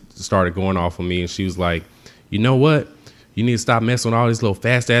she just started going off on me, and she was like, "You know what? You need to stop messing with all these little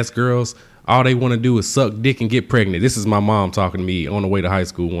fast ass girls. All they want to do is suck dick and get pregnant." This is my mom talking to me on the way to high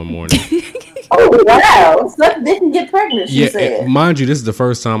school one morning. Oh wow! Suck dick and get pregnant. She said. Mind you, this is the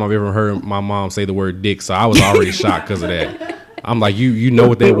first time I've ever heard my mom say the word dick, so I was already shocked because of that. I'm like, you know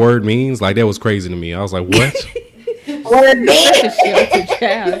what that word means? Like that was crazy to me. I was like, what? Word dick.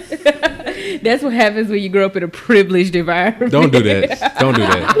 That's what happens when you grow up in a privileged environment. Don't do that. Don't do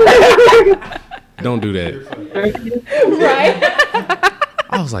that. Don't do that. Right?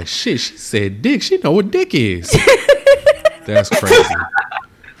 I was like, shit. She said dick. She know what dick is. That's crazy.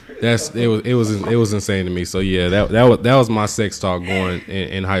 It was insane to me. So yeah, that was my sex talk going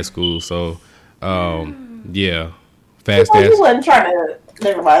in high school. So yeah, fast ass. You wasn't trying to.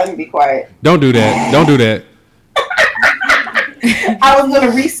 Never mind. Let me be quiet. Don't do that. Don't do that. I was gonna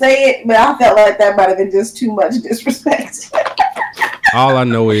re-say it, but I felt like that might have been just too much disrespect. All I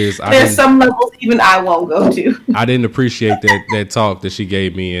know is there's some levels even I won't go to. I didn't appreciate that talk that she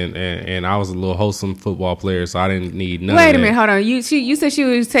gave me, and I was a little wholesome football player, so I didn't need none. Wait a minute, hold on. You said she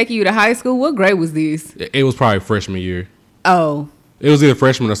was taking you to high school. What grade was this? It was probably freshman year. Oh, it was either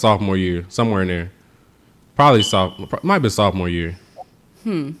freshman or sophomore year, somewhere in there. Probably might be sophomore year.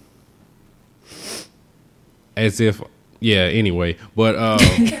 As if, yeah. Anyway, but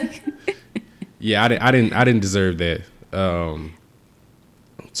yeah, I didn't deserve that.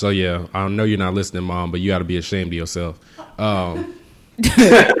 So yeah, I know you're not listening, Mom, but you got to be ashamed of yourself. I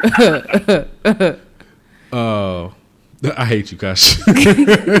hate you, Kash.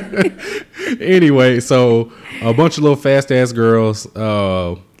 Anyway, so a bunch of little fast ass girls.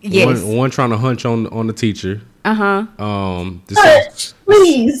 Yes. One trying to hunch on the teacher.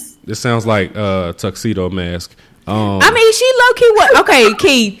 Please. This sounds like Tuxedo Mask. I mean, she low key what? Okay,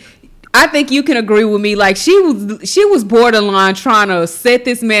 Keith. I think you can agree with me. Like she was borderline trying to set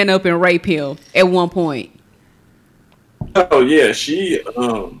this man up and rape him at one point. Oh yeah, she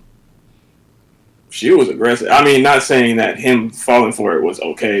was aggressive. I mean, not saying that him falling for it was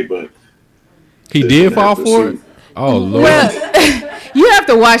okay, but he did fall for it. Oh Lord! Well, you have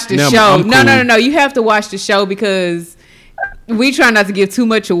to watch the show. Cool. No. You have to watch the show because we try not to give too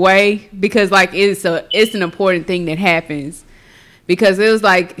much away because like it's an important thing that happens. Because it was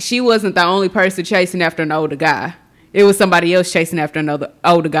like she wasn't the only person chasing after an older guy. It was somebody else chasing after another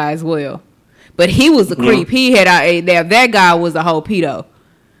older guy as well. But he was a creep. He had that guy was a whole pedo.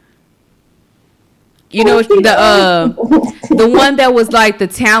 You know the one that was like the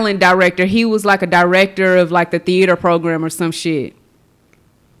talent director. He was like a director of like the theater program or some shit.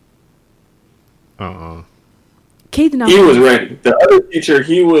 Keith, no. He was ready. The other teacher,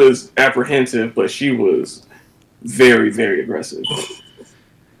 he was apprehensive, but she was very, very aggressive.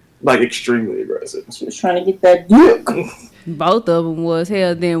 Like extremely aggressive. She was trying to get that dick. Both of them was.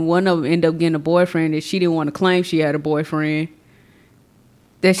 Hell, then one of them ended up getting a boyfriend that she didn't want to claim she had a boyfriend.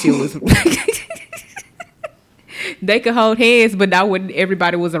 That shit was. They could hold hands, but not when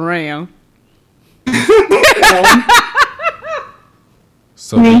everybody was around.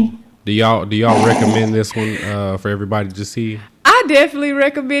 So, do y'all recommend this one for everybody to see? I definitely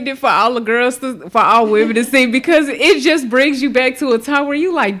recommend it for all the girls, for all women to see, because it just brings you back to a time where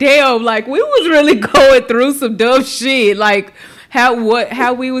you like, damn, like we was really going through some dumb shit, like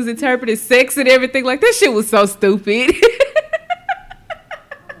how we was interpreting sex and everything. Like that shit was so stupid.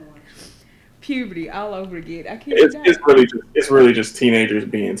 Puberty all over again. I can't. It's really just teenagers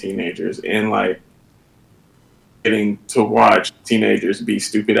being teenagers and like getting to watch teenagers be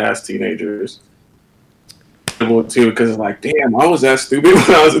stupid ass teenagers. Too, because it's like, damn, I was that stupid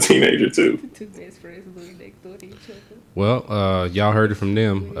when I was a teenager too. Two best friends living next door to each other. Well, y'all heard it from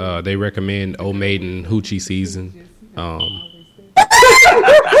them. They recommend Old Maiden Hoochie season.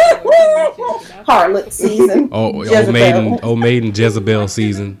 Harlot season. Old Maiden Jezebel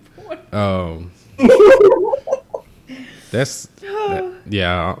season. That's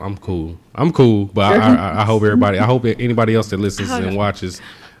Yeah, I'm cool. But I hope everybody. I hope anybody else that listens and watches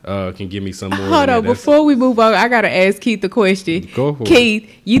can give me some more. Hold on, before we move on, I gotta ask Keith a question. Go for Keith,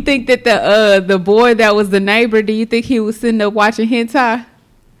 you think that the boy that was the neighbor, do you think he was sitting up watching hentai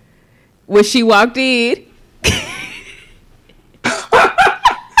when she walked in?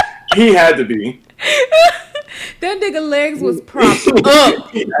 He had to be. That nigga legs was propped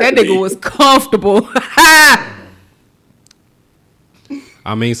up. That nigga was comfortable.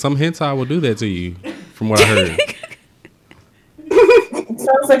 I mean, some hentai will do that to you, from what I heard.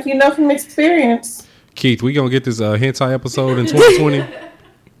 Sounds like you know from experience. Keith, we gonna get this hentai episode in 2020?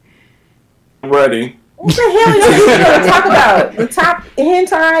 Ready. What the hell are you gonna talk about? The top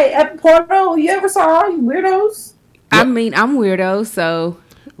hentai porno you ever saw, you weirdos? I mean, I'm weirdo, so...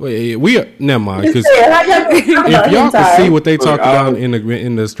 Wait, never mind. Because if y'all can see what they talked about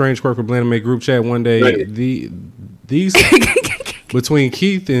in the Strange Quirk for Blandame group chat one day, these between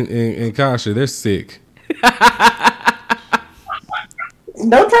Keith and Kasha, they're sick.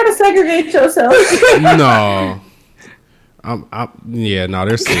 Don't try to segregate yourself. No,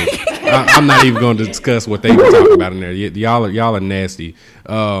 they're sick. I'm not even going to discuss what they were talking about in there. Y'all are nasty.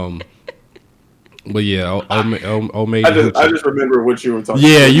 But yeah, I just remember what you were talking about.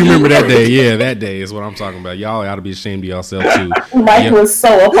 Yeah, you remember that day. Yeah, that day is what I'm talking about. Y'all ought to be ashamed of yourself too. Mike was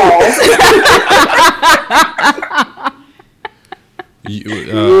so appalled.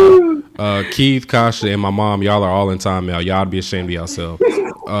 Keith, Kasha, and my mom, y'all are all in timeout. Y'all ought to be ashamed of yourself.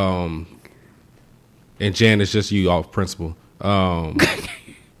 And Jan, it's just you off principle. I'm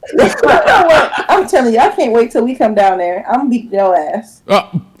telling you, I can't wait till we come down there. I'm gonna beat your ass.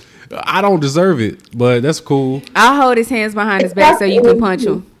 I don't deserve it, but that's cool. I'll hold his hands behind his back so you can punch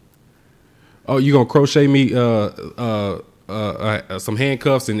him. Oh, you gonna crochet me some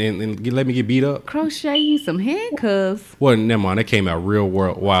handcuffs and let me get beat up? Crochet you some handcuffs? Well, never mind. That came out real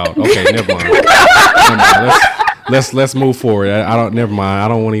wild. Okay, never mind. Let's move forward. Never mind. I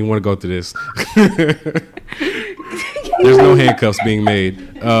don't even want to go through this. There's no handcuffs being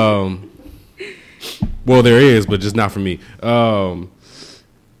made. Well, there is, but just not for me.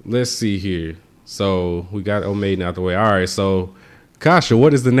 Let's see here. So we got O'Maiden out the way. All right. So, Kasha,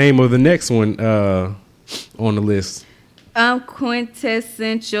 what is the name of the next one on the list?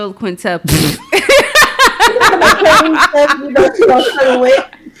 Quintessential quintuple.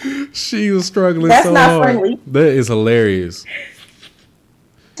 She was struggling That's so not hard. friendly. That is hilarious.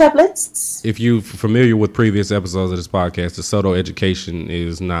 Tablets. If you're familiar with previous episodes of this podcast, DeSoto education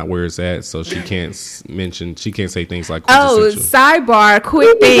is not where it's at, so she can't say things like quintessential. Sidebar,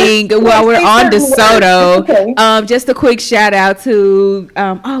 quick thing while we're on DeSoto. Okay. Just a quick shout out to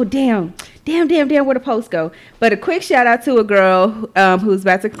damn, where the post go? But a quick shout out to a girl who's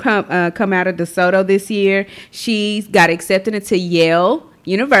about to come out of DeSoto this year. She's got accepted into Yale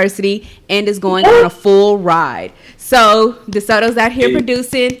University and is going on a full ride. So DeSoto's out here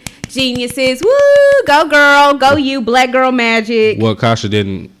producing geniuses. Woo! Go girl, go you, black girl magic. What Kasha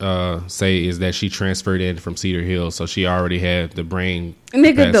didn't say is that she transferred in from Cedar Hill, so she already had the brain.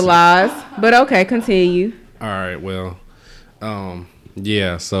 Nigga the lies. But okay, continue. All right, well,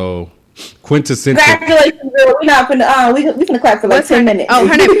 yeah. So quintessential. Congratulations, girl. We're not gonna we gonna clap for like 10 minutes. Oh,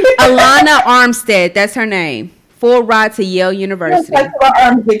 her name Alana Armstead. That's her name. Full ride to Yale University. Like our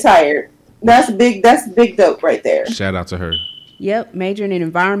arms get tired. That's big dope right there. Shout out to her. Yep, majoring in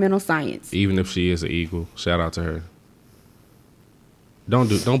environmental science. Even if she is an eagle, shout out to her. Don't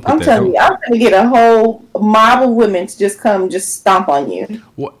put I'm that. telling you, I'm gonna get a whole mob of women to just come stomp on you.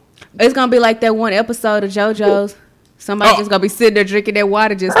 What? It's gonna be like that one episode of JoJo's. Somebody just gonna be sitting there drinking that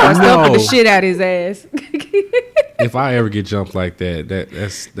water, just start stomping the shit out his ass. If I ever get jumped like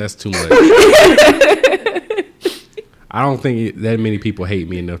that's too much. I don't think that many people hate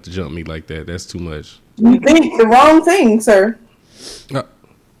me enough to jump me like that. That's too much. You think the wrong thing, sir.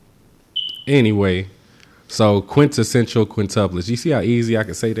 Anyway, so quintessential quintuplets. You see how easy I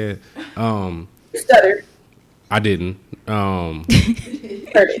can say that? You stuttered. I didn't.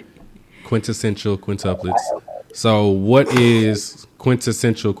 Quintessential quintuplets. So what is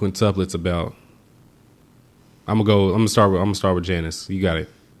quintessential quintuplets about? I'm gonna start with Janice. You got it.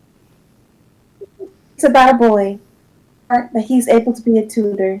 It's about a boy that he's able to be a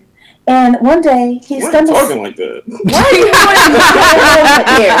tutor. And one day he's talking like that. Why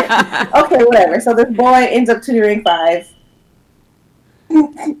are you Okay, whatever. So this boy ends up tutoring 5.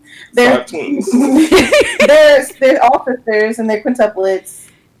 They're all sisters and they're quintuplets.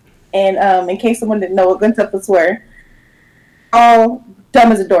 And in case someone didn't know what quintuplets were, all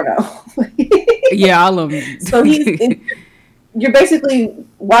dumb as a doornail. Yeah, all of them. So you're basically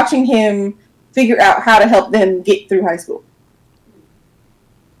watching him figure out how to help them get through high school.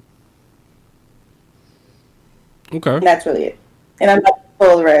 Okay. And that's really it. And I'm not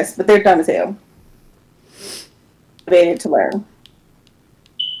full of the rest, but they're dumb as hell. Motivated to learn.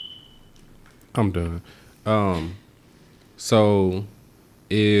 I'm done. So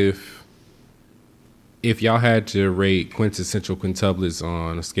if y'all had to rate quintessential quintuplets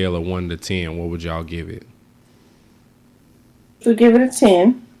on a scale of 1 to 10, what would y'all give it? We'll give it a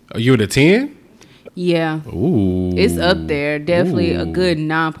 10. Are you at a 10? Yeah. Ooh. It's up there. Definitely a Ooh. good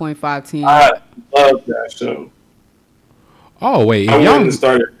 9.5, 10. I love that show. Oh wait, I if went y'all, and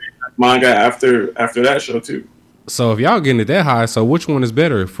started manga after that show too. so if y'all getting it that high, so which one is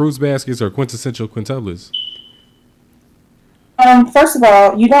better, Fruits Baskets or quintessential quintuplets? First of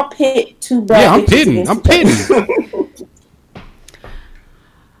all, you don't pit two black Yeah, I'm bitches pitting. against I'm each other.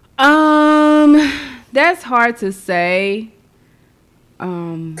 pitting. That's hard to say.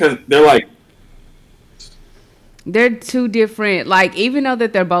 Because They're two different, like, even though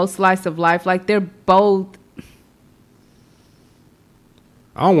that they're both slice of life, like, they're both.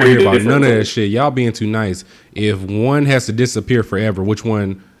 I don't want to hear about Different none of that ways. shit. Y'all being too nice. If one has to disappear forever, which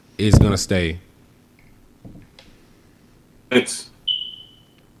one is gonna stay?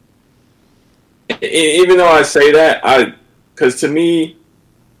 even though I say that, because to me,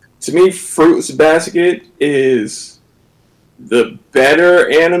 Fruits Basket is the better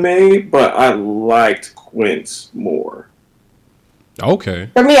anime, but I liked Quince more. Okay.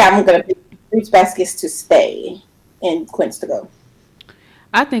 For me, I'm gonna pick Fruits Baskets to stay and Quince to go.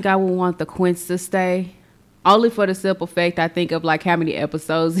 I think I would want the Quince to stay. Only for the simple fact I think of like how many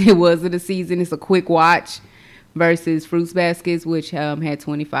episodes it was in the season. It's a quick watch versus Fruits Baskets, which had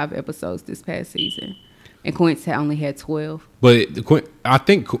 25 episodes this past season. And Quince only had 12. But I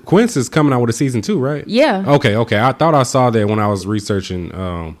think Quince is coming out with a season 2, right? Yeah. Okay. I thought I saw that when I was researching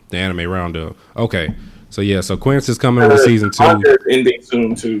the anime roundup. Okay. So yeah, so Quince is coming with season 2. Manga's ending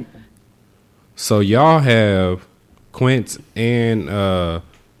soon too. So y'all have Quince and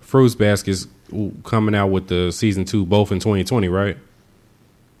Fruits Baskets coming out with the season 2 both in 2020, right?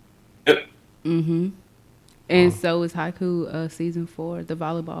 Yep. Mm-hmm. And so is Haiku season 4, the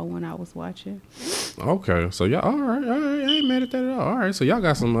volleyball one I was watching. Okay, so y'all all right. I ain't mad at that at all. All right, so y'all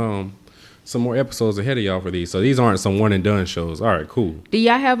got some more episodes ahead of y'all for these. So these aren't some one and done shows. All right, cool. Do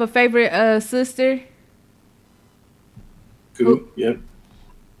y'all have a favorite sister? Cool. Yep.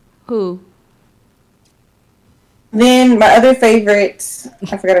 Who? Then my other favorite,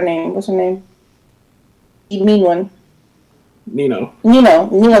 I forgot her name. What's her name? The mean one. Nino.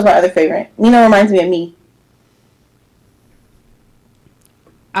 Nino's my other favorite. Nino reminds me of me.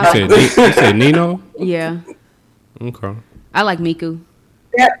 You said Nino? Yeah. Okay. I like Miku.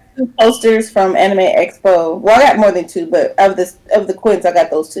 I got 2 posters from Anime Expo. Well, I got more than 2, but of the Quince, I got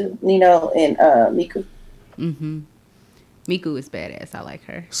those 2. Nino and Miku. Mm-hmm. Miku is badass. I like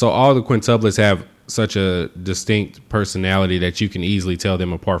her. So all the quintuplets have such a distinct personality that you can easily tell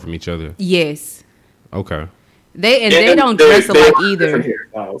them apart from each other. Yes. Okay. They don't dress alike either. Different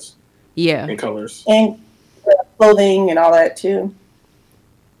hairstyles Yeah. and colors. And clothing and all that, too.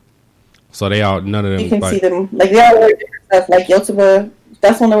 So none of them. You can like, see them. Like, they all wear different stuff. Like, Yotsuba,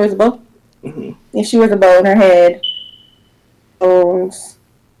 that's one that wears a bow. Mm-hmm. And she wears a bow in her head. Bones.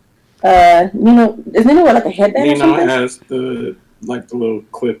 Nino, does Nino wear like a headband or Nino something? has the little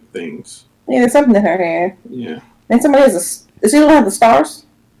clip things. Yeah, there's something in her hair. Yeah, And somebody has does she don't have the stars?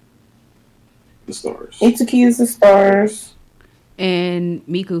 the stars. Itsuki is the stars. And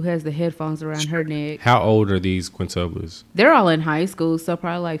Miku has the headphones around her neck. How old are these quintuplets? They're all in high school, so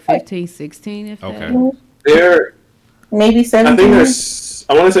probably like 15, 16 if Okay. that. They're Maybe I 17. think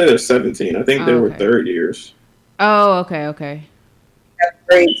I want to say they're 17. I think they were Okay. third years. Oh, okay.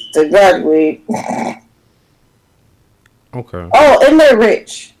 grades to graduate. Okay. Oh, and they're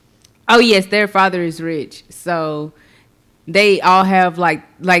rich. Oh, yes, their father is rich. So they all have like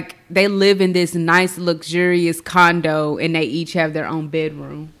they live in this nice luxurious condo and they each have their own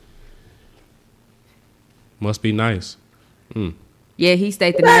bedroom. Must be nice. Yeah, he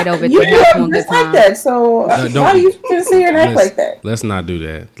stayed the night over at You the house one good just like time. that, so don't- why do you just sit here and act like that? Let's not do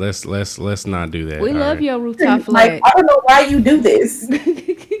that. Let's not do that. We all love right? your rooftop Like, flat. I don't know why you do this.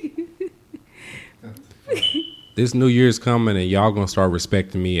 This New Year's coming and y'all gonna start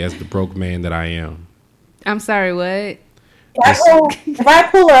respecting me as the broke man that I am. I'm sorry, what? If I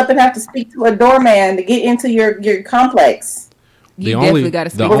pull up and have to speak to a doorman to get into your complex, You definitely got to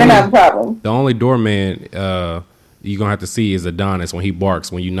speak. we're gonna have a problem. The only doorman you're gonna have to see is Adonis when he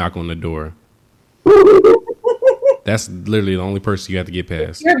barks when you knock on the door. That's literally the only person you have to get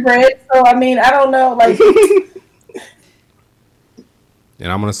past. You're bred, so I mean, I don't know, like.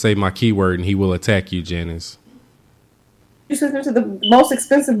 And I'm gonna say my keyword and he will attack you, Janice. You sent them to the most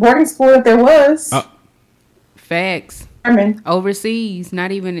expensive boarding school that there was. Facts. German. Overseas,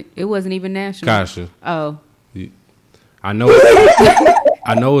 not even. It wasn't even national. Kasha, Oh, I know.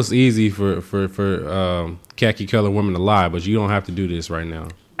 I know it's easy for khaki colored women to lie, but you don't have to do this right now.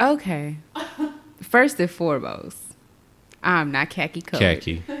 okay. First and foremost, I'm not khaki colored.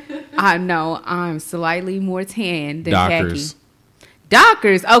 Khaki. I know I'm slightly more tan than Dockers. khaki.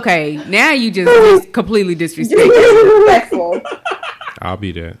 Dockers. Okay, now you just completely disrespect. Disrespectful. I'll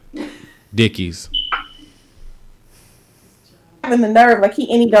be there. Dickies. Having the nerve like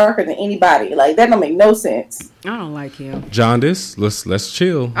he any darker than anybody. Like that don't make no sense. I don't like him. Jaundice. Let's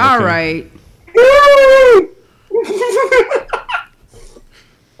chill. All Okay. right.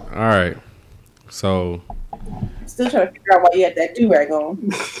 All right. So Still trying to figure out why you had that do-rag on.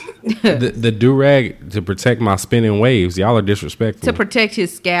 the do-rag to protect my spinning waves. Y'all are disrespectful. To protect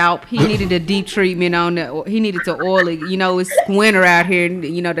his scalp, he needed a deep treatment on the. He needed to oil it. You know, it's winter out here, and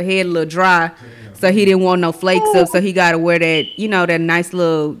the head a little dry, so he didn't want no flakes up. So he got to wear that, that nice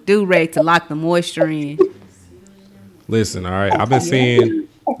little do-rag to lock the moisture in. Listen, all right. I've been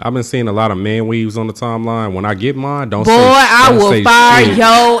seeing a lot of man weaves on the timeline. When I get mine, don't Boy, say I don't will say fire shit.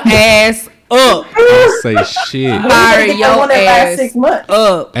 your ass up. Don't say shit. Fire I your want that last ass 6 months.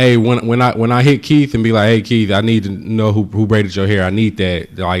 up. Hey, when I hit Keith and be like, hey Keith, I need to know who braided your hair. I need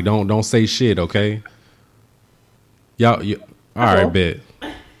that. Like, don't say shit, okay? All right, bet.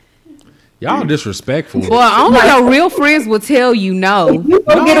 Y'all disrespectful. Boy, only your real friends will tell you no. If you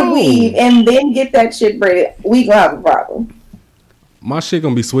go get a No. weave and then get that shit braided, we gonna have a problem. My shit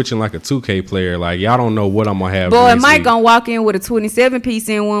gonna be switching like a 2K player. Like, y'all don't know what I'm gonna have. Boy, next Mike week. gonna walk in with a 27 piece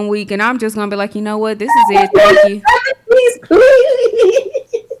in 1 week, and I'm just gonna be like, you know what? This is it. Thank you.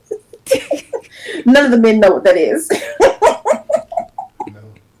 Please. None of the men know what that is.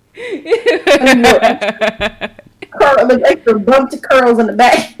 Curl, the extra bumped curls in the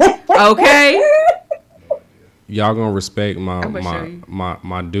back. Okay. Y'all gonna respect my I'm gonna show you.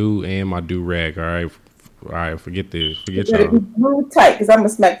 my do and my do rag. All right. Forget this. Forget You better be y'all. glued tight because I'm gonna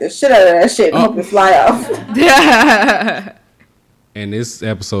smack the shit out of that shit and hope it fly off. And this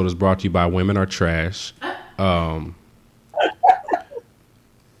episode is brought to you by Women Are Trash, and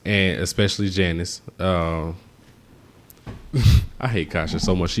especially Janice. I hate Kasha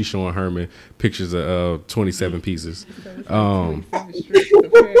so much. She's showing Herman pictures of 27 pieces. For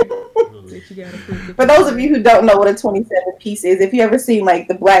those of you who don't know what a 27 piece is, if you ever seen like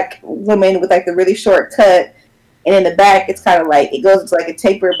the black women with like the really short cut, and in the back it's kind of like it goes to like a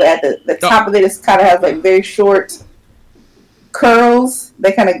taper, but at the top of it is kind of has like very short curls.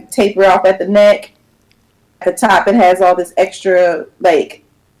 They kind of taper off at the neck. At the top, it has all this extra like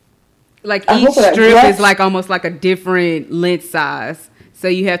each strip is like almost like a different length size, so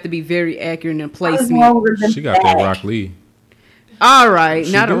you have to be very accurate in placement. She got that Rock Lee. All right,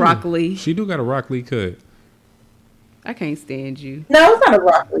 She not do. a Rock Lee. She do got a Rock Lee cut. I can't stand you. No, it's not a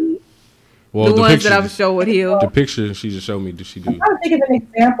Rock Lee. Well, The ones picture, that I've showed Hill. the picture she just showed me. Did she do? I'm trying to think of an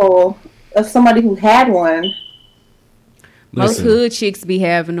example of somebody who had one. Most Listen. hood chicks be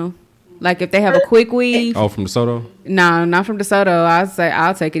having them. Like if they have a quick weave. Oh, from DeSoto? No, not from DeSoto.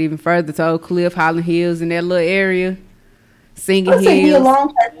 I'll take it even further to Oak Cliff, Highland Hills, in that little area. Singing Let's say he Hills.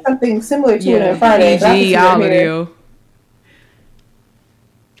 alone had something similar to it Yeah, on Friday. PG, all of them.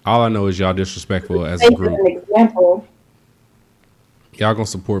 All I know is y'all disrespectful as a An group. example. Y'all gonna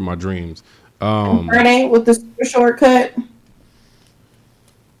support my dreams. Friday with the super shortcut.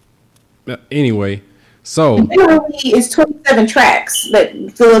 Anyway, so Literally, it's 27 tracks that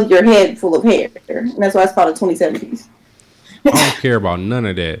fill up your head full of hair, and that's why it's called a 27 piece. I don't care about none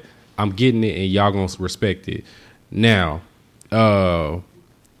of that. I'm getting it, and y'all gonna respect it. Now, to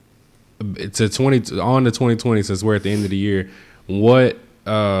 2020, since we're at the end of the year, what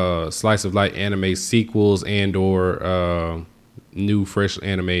slice of life anime sequels and or new fresh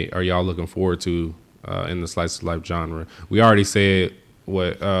anime are y'all looking forward to in the slice of life genre? We already said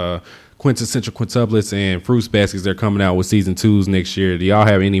what quintessential quintuplets and fruits baskets they're coming out with season 2s next year. Do y'all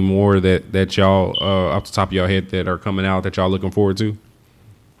have any more that y'all off the top of your head that are coming out that y'all looking forward to?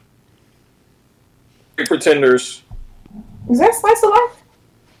 Pretenders. Is that slice of life?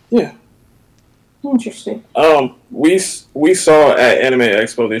 Yeah. Interesting. We saw at Anime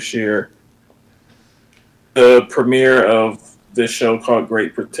Expo this year the premiere of this show called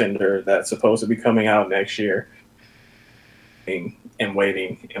Great Pretender that's supposed to be coming out next year. And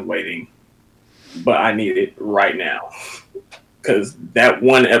waiting, but I need it right now because that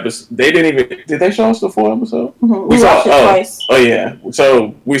one episode did they show us the full episode? Mm-hmm. We watched it twice. Oh yeah,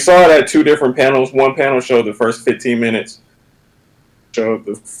 so we saw it at 2 different panels. One panel showed the first 15 minutes, showed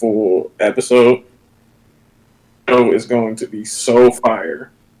the full episode. The show is going to be so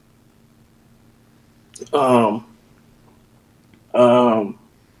fire.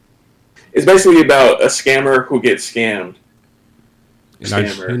 It's basically about a scammer who gets scammed.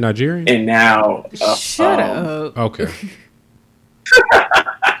 You Nigerian? And now, Shut up. Okay.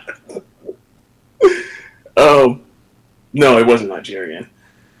 No, it wasn't Nigerian.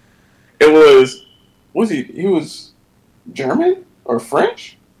 It was he was German or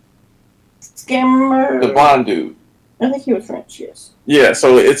French? Scammer. The blonde dude. I think he was French, yes. Yeah,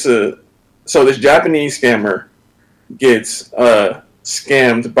 so this Japanese scammer gets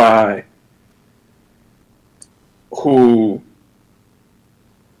scammed by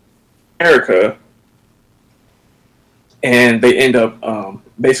America, and they end up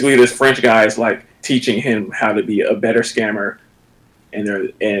basically this French guy is like teaching him how to be a better scammer, and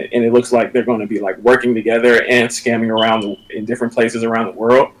it looks like they're going to be like working together and scamming around in different places around the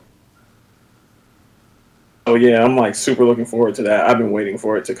world. So yeah, I'm like super looking forward to that. I've been waiting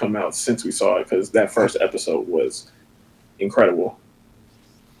for it to come out since we saw it because that first episode was incredible.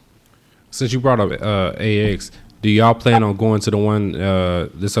 Since you brought up AX, do y'all plan on going to the one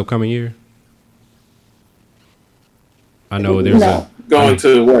this upcoming year? I know there's going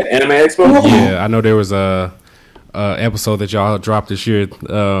to what, Anime Expo? Yeah, I know there was a episode that y'all dropped this year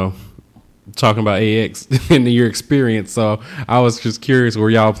talking about AX and your experience. So I was just curious,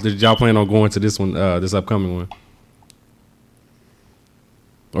 did y'all plan on going to this one, this upcoming one?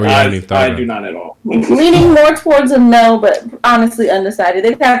 Or I do not at all. Leaning more towards a no, but honestly undecided.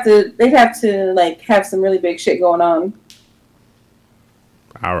 They'd have to like have some really big shit going on.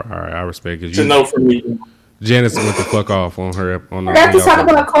 I respect it. It's a no for me. Janice went the fuck off on her on the. I got to talk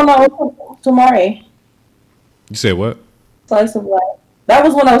about Kono Tomare. You said what? Slice of life. That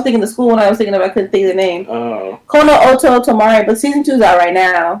was when I was thinking of the school when I was thinking of I couldn't think of the name. Oh. Kono Oto Tomare, but season 2 is out right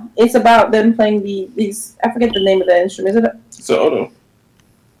now. It's about them playing these. I forget the name of the instrument. It's Oto.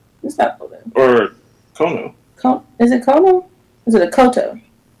 It's not Oto. Or Kono. Is it Kono? Is it a Koto?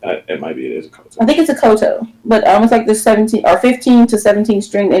 It might be. It is a Koto. I think it's a Koto, but almost like this 17 or 15 to 17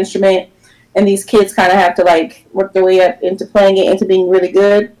 string instrument, and these kids kind of have to like work their way up into playing it into being really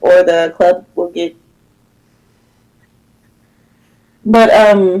good, or the club will get. But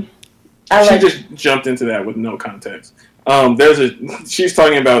she just jumped into that with no context. She's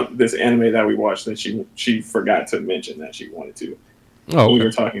talking about this anime that we watched that she forgot to mention that she wanted to. Oh, okay. We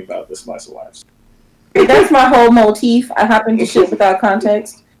were talking about the slice of life. That's my whole motif. I happen to shit without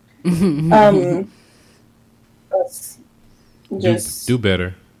context. Just do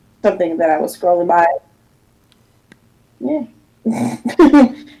better. Something that I was scrolling by. Yeah.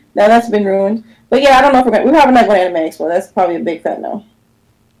 Now that's been ruined. But yeah, I don't know if we're having that one Anime Expo. That's probably a big fat no.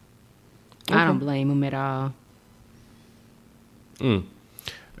 I don't blame him at all.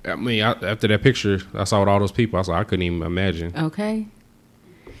 I mean, after that picture I saw with all those people, I couldn't even imagine. Okay.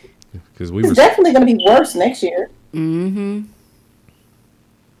 Because it's definitely going to be worse next year. Mm-hmm.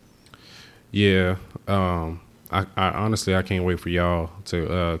 Yeah. I honestly, I can't wait for y'all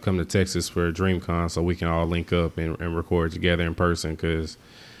to come to Texas for DreamCon so we can all link up and record together in person, because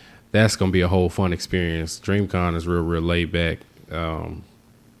that's going to be a whole fun experience. DreamCon is real laid back. Well,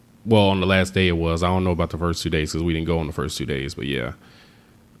 on the last day it was. I don't know about the first 2 days because we didn't go on the first 2 days, but yeah.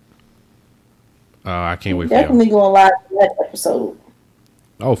 I can't wait for y'all. Definitely going live for that episode.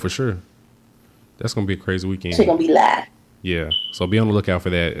 Oh, for sure. That's going to be a crazy weekend. It's going to be live. Yeah. So be on the lookout for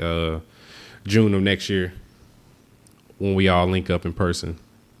that June of next year when we all link up in person.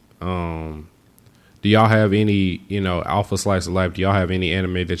 Do y'all have any, Alpha Slice of Life, do y'all have any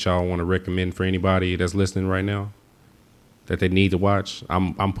anime that y'all want to recommend for anybody that's listening right now that they need to watch?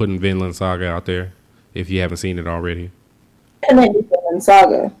 I'm putting Vinland Saga out there if you haven't seen it already. And then Vinland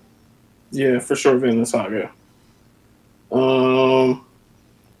Saga. Yeah, for sure, Vinland Saga.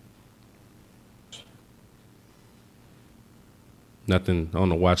 Nothing on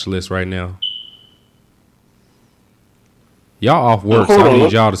the watch list right now. Y'all off work, so I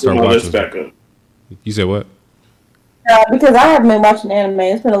need y'all to start watching. You said what? Because I haven't been watching anime.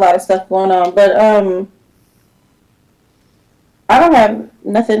 It's been a lot of stuff going on, but I don't have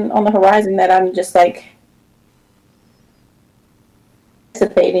nothing on the horizon that I'm just like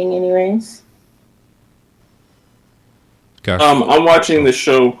anticipating, anyways. Gotcha. I'm watching the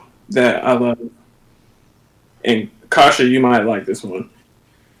show that I love, and Kasha, you might like this one.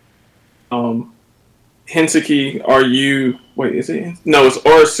 Henseki, are you... Wait, is it... No, it's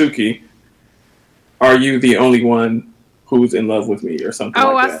Orisuki. Are you the only one who's in love with me, or something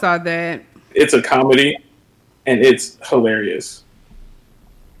like that? I saw that. It's a comedy, and it's hilarious.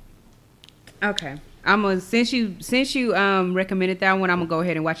 Okay. Since you recommended that one, I'm gonna go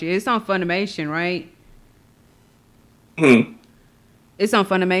ahead and watch it. It's on Funimation, right? It's on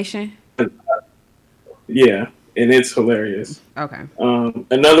Funimation? Yeah, and it's hilarious. Okay.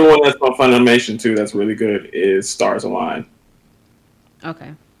 Another one that's on Funimation too that's really good is Stars Align.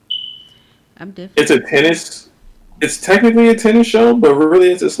 Okay. I'm different. It's a tennis. It's technically a tennis show, but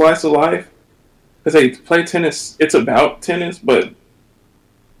really it's a slice of life. Because they play tennis. It's about tennis, but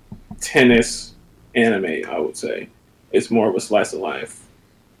tennis anime, I would say. It's more of a slice of life,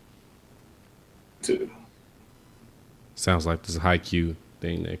 too. Sounds like this Haikyuu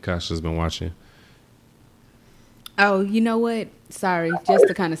thing that Kasha's been watching. Oh, you know what? Sorry, just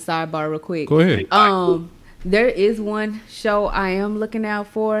to kind of sidebar real quick. Go ahead. There is one show I am looking out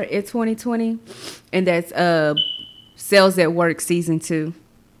for in 2020, and that's Cells at Work season 2.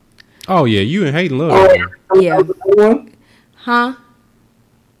 Oh yeah, you and Hayden love that one. Yeah. Huh?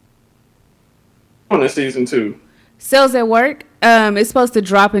 On the season 2. Cells at Work. It's supposed to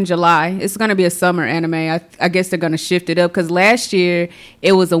drop in July. It's going to be a summer anime. I guess they're going to shift it up because last year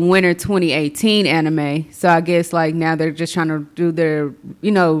it was a winter 2018 anime. So I guess like now they're just trying to do their,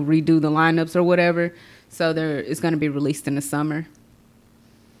 redo the lineups or whatever. So it's going to be released in the summer.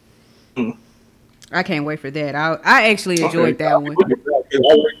 I can't wait for that. I actually enjoyed that one.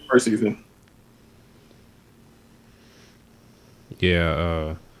 First season.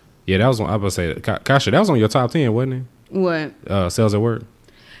 Yeah, that was on. I was about to say, Kasha, that was on your top 10, wasn't it? What? Cells at Work.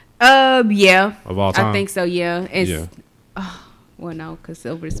 Yeah. Of all time, I think so. Yeah. Yeah. Well, no, because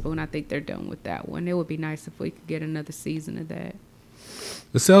Silver Spoon, I think they're done with that one. It would be nice if we could get another season of that.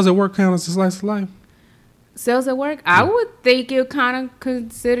 The Cells at Work count as a slice of life. Cells at Work, I would think you kind of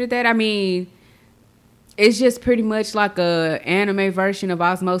consider that. I mean, it's just pretty much like a anime version of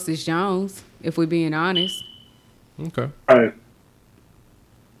Osmosis Jones, if we're being honest. Okay. All right.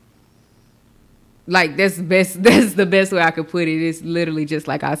 Like that's the best. That's the best way I could put it. It's literally just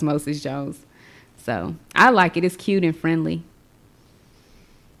like Osmosis Jones. So I like it. It's cute and friendly.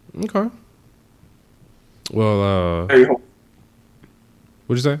 Okay. Well, what'd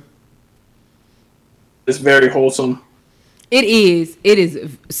you say? It's very wholesome. It is. It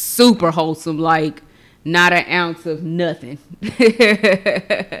is super wholesome. Like not an ounce of nothing.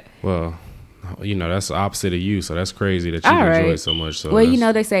 Well, that's the opposite of you, so that's crazy that you enjoy it so much. So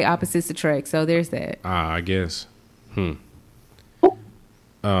well, they say opposites attract, so there's that. I guess. But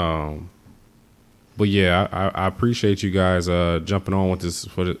yeah, I appreciate you guys jumping on with this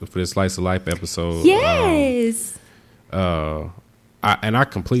for this Slice of Life episode. Yes. I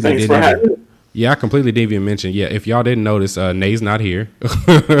completely didn't. I completely didn't even mention. Yeah, if y'all didn't notice, Nay's not here.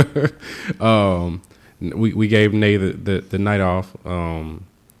 We gave Nay the night off.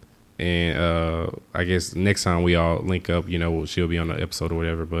 And I guess next time we all link up, she'll be on the episode or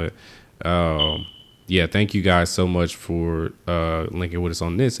whatever. But yeah, thank you guys so much for linking with us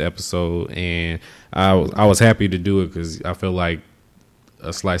on this episode. And I was happy to do it because I feel like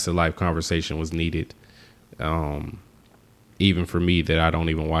a slice of life conversation was needed. Even for me that I don't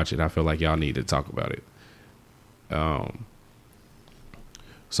even watch it, I feel like y'all need to talk about it.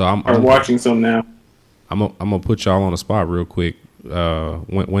 So I'm watching some now. I'm gonna put y'all on the spot real quick.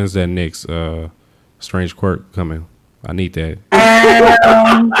 When's that next Strange Quirk coming? I need that.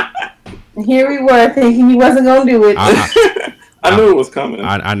 Here we were thinking he wasn't gonna do it. I knew it was coming.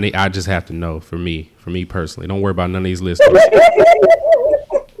 I just have to know for me personally. Don't worry about none of these listeners.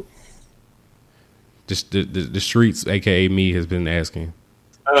 Just the streets, aka me, has been asking.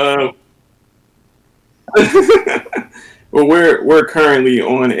 Well, we're currently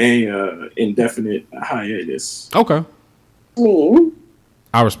on a indefinite hiatus. Okay.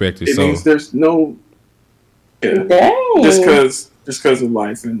 I respect it. It means there's no. Yeah, just because of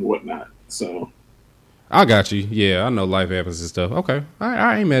life and whatnot. So. I got you. Yeah, I know life happens and stuff. Okay,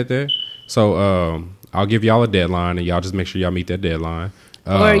 I ain't mad at that. So I'll give y'all a deadline, and y'all just make sure y'all meet that deadline.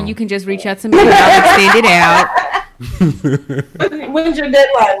 Or you can just reach out to me and I'll extend it out. When's your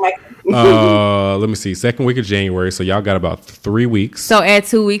deadline, Mike? Let me see. Second week of January. So y'all got about 3 weeks. So add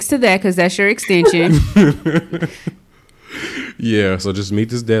 2 weeks to that because that's your extension. Yeah. So just meet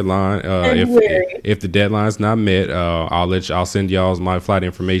this deadline. If the deadline's not met, I'll send y'all my flight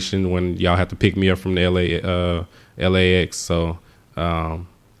information when y'all have to pick me up from the LAX. So,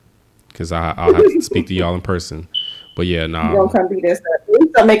 because I'll have to speak to y'all in person. But yeah, nah. Don't come beat us up.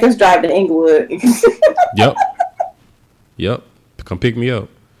 Don't make us drive to Inglewood. Yep. Come pick me up.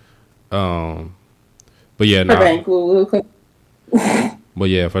 But yeah, nah. But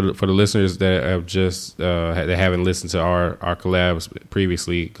yeah, for the listeners that have just that haven't listened to our collabs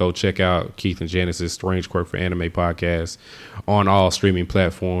previously, go check out Keith and Janice's Strange Quirk for Anime podcast on all streaming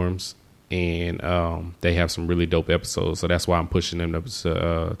platforms, and they have some really dope episodes. So that's why I'm pushing them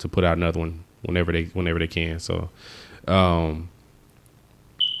to put out another one whenever they can. So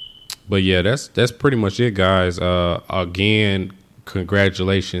But yeah, that's pretty much it, guys. Again,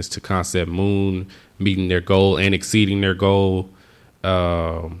 congratulations to Concept Moon meeting their goal and exceeding their goal.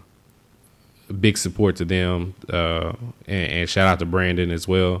 Big support to them, and shout out to Brandon as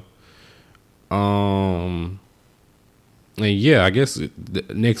well. And yeah, I guess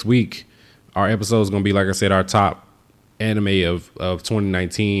next week our episode is gonna be, like I said, our top anime of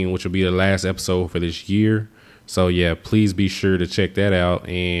 2019, which will be the last episode for this year. So yeah, please be sure to check that out.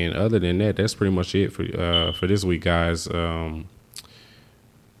 And other than that, that's pretty much it for this week, guys.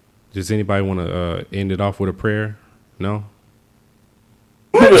 Does anybody want to end it off with a prayer? No.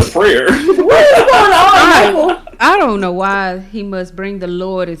 With a prayer. What is going on, Michael? I don't know why he must bring the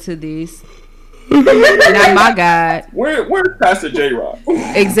Lord into this. Not my God. Where's Pastor J-Rock?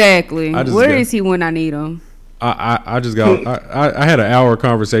 Exactly. Where is he when I need him? I just got I had an hour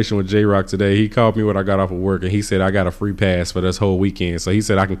conversation with J-Rock today. He called me when I got off of work, and he said I got a free pass for this whole weekend. So he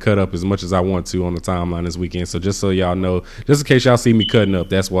said I can cut up as much as I want to on the timeline this weekend. So just so y'all know, just in case y'all see me cutting up,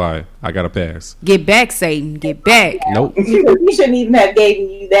 that's why I got a pass. Get back, Satan. Get back. Nope. You shouldn't even have given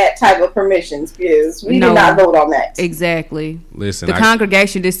you that type of permissions, because we did not vote on that. Exactly. Listen, the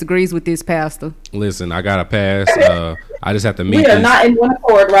congregation disagrees with this pastor. Listen, I got a pass. I just have to meet. We are not in one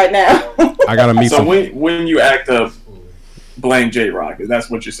accord right now. I gotta meet. So when you act up, blame J-Rock. That's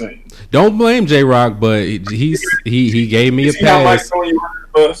what you're saying. Don't blame J-Rock, but he gave me a pass.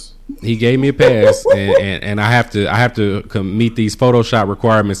 He gave me a pass, and I have to meet these Photoshop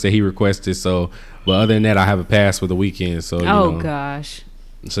requirements that he requested. So, but other than that, I have a pass for the weekend. So, gosh.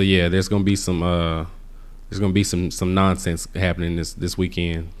 So yeah, there's gonna be some nonsense happening this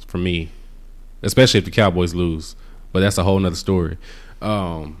weekend for me, especially if the Cowboys lose. But that's a whole nother story.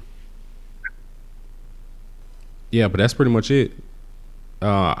 Yeah, but that's pretty much it.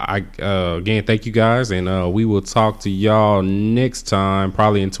 Again, thank you guys, and we will talk to y'all next time,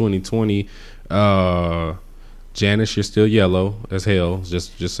 probably in 2020. Janice, you're still yellow as hell,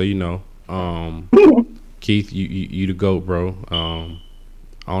 just so you know. Keith, you the GOAT, bro. I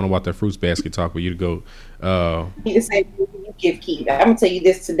don't know about that fruits basket talk, but you the GOAT. You can say you give Keith. I'm gonna tell you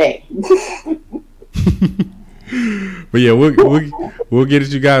this today. But yeah, we'll get at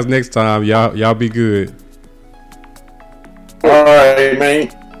you guys next time. Y'all be good. All right, man.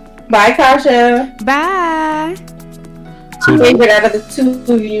 Bye, Kasha. Bye. Favorite out of the two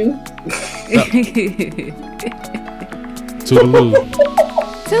of you. Toodaloo.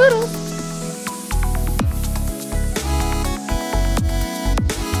 Toodles.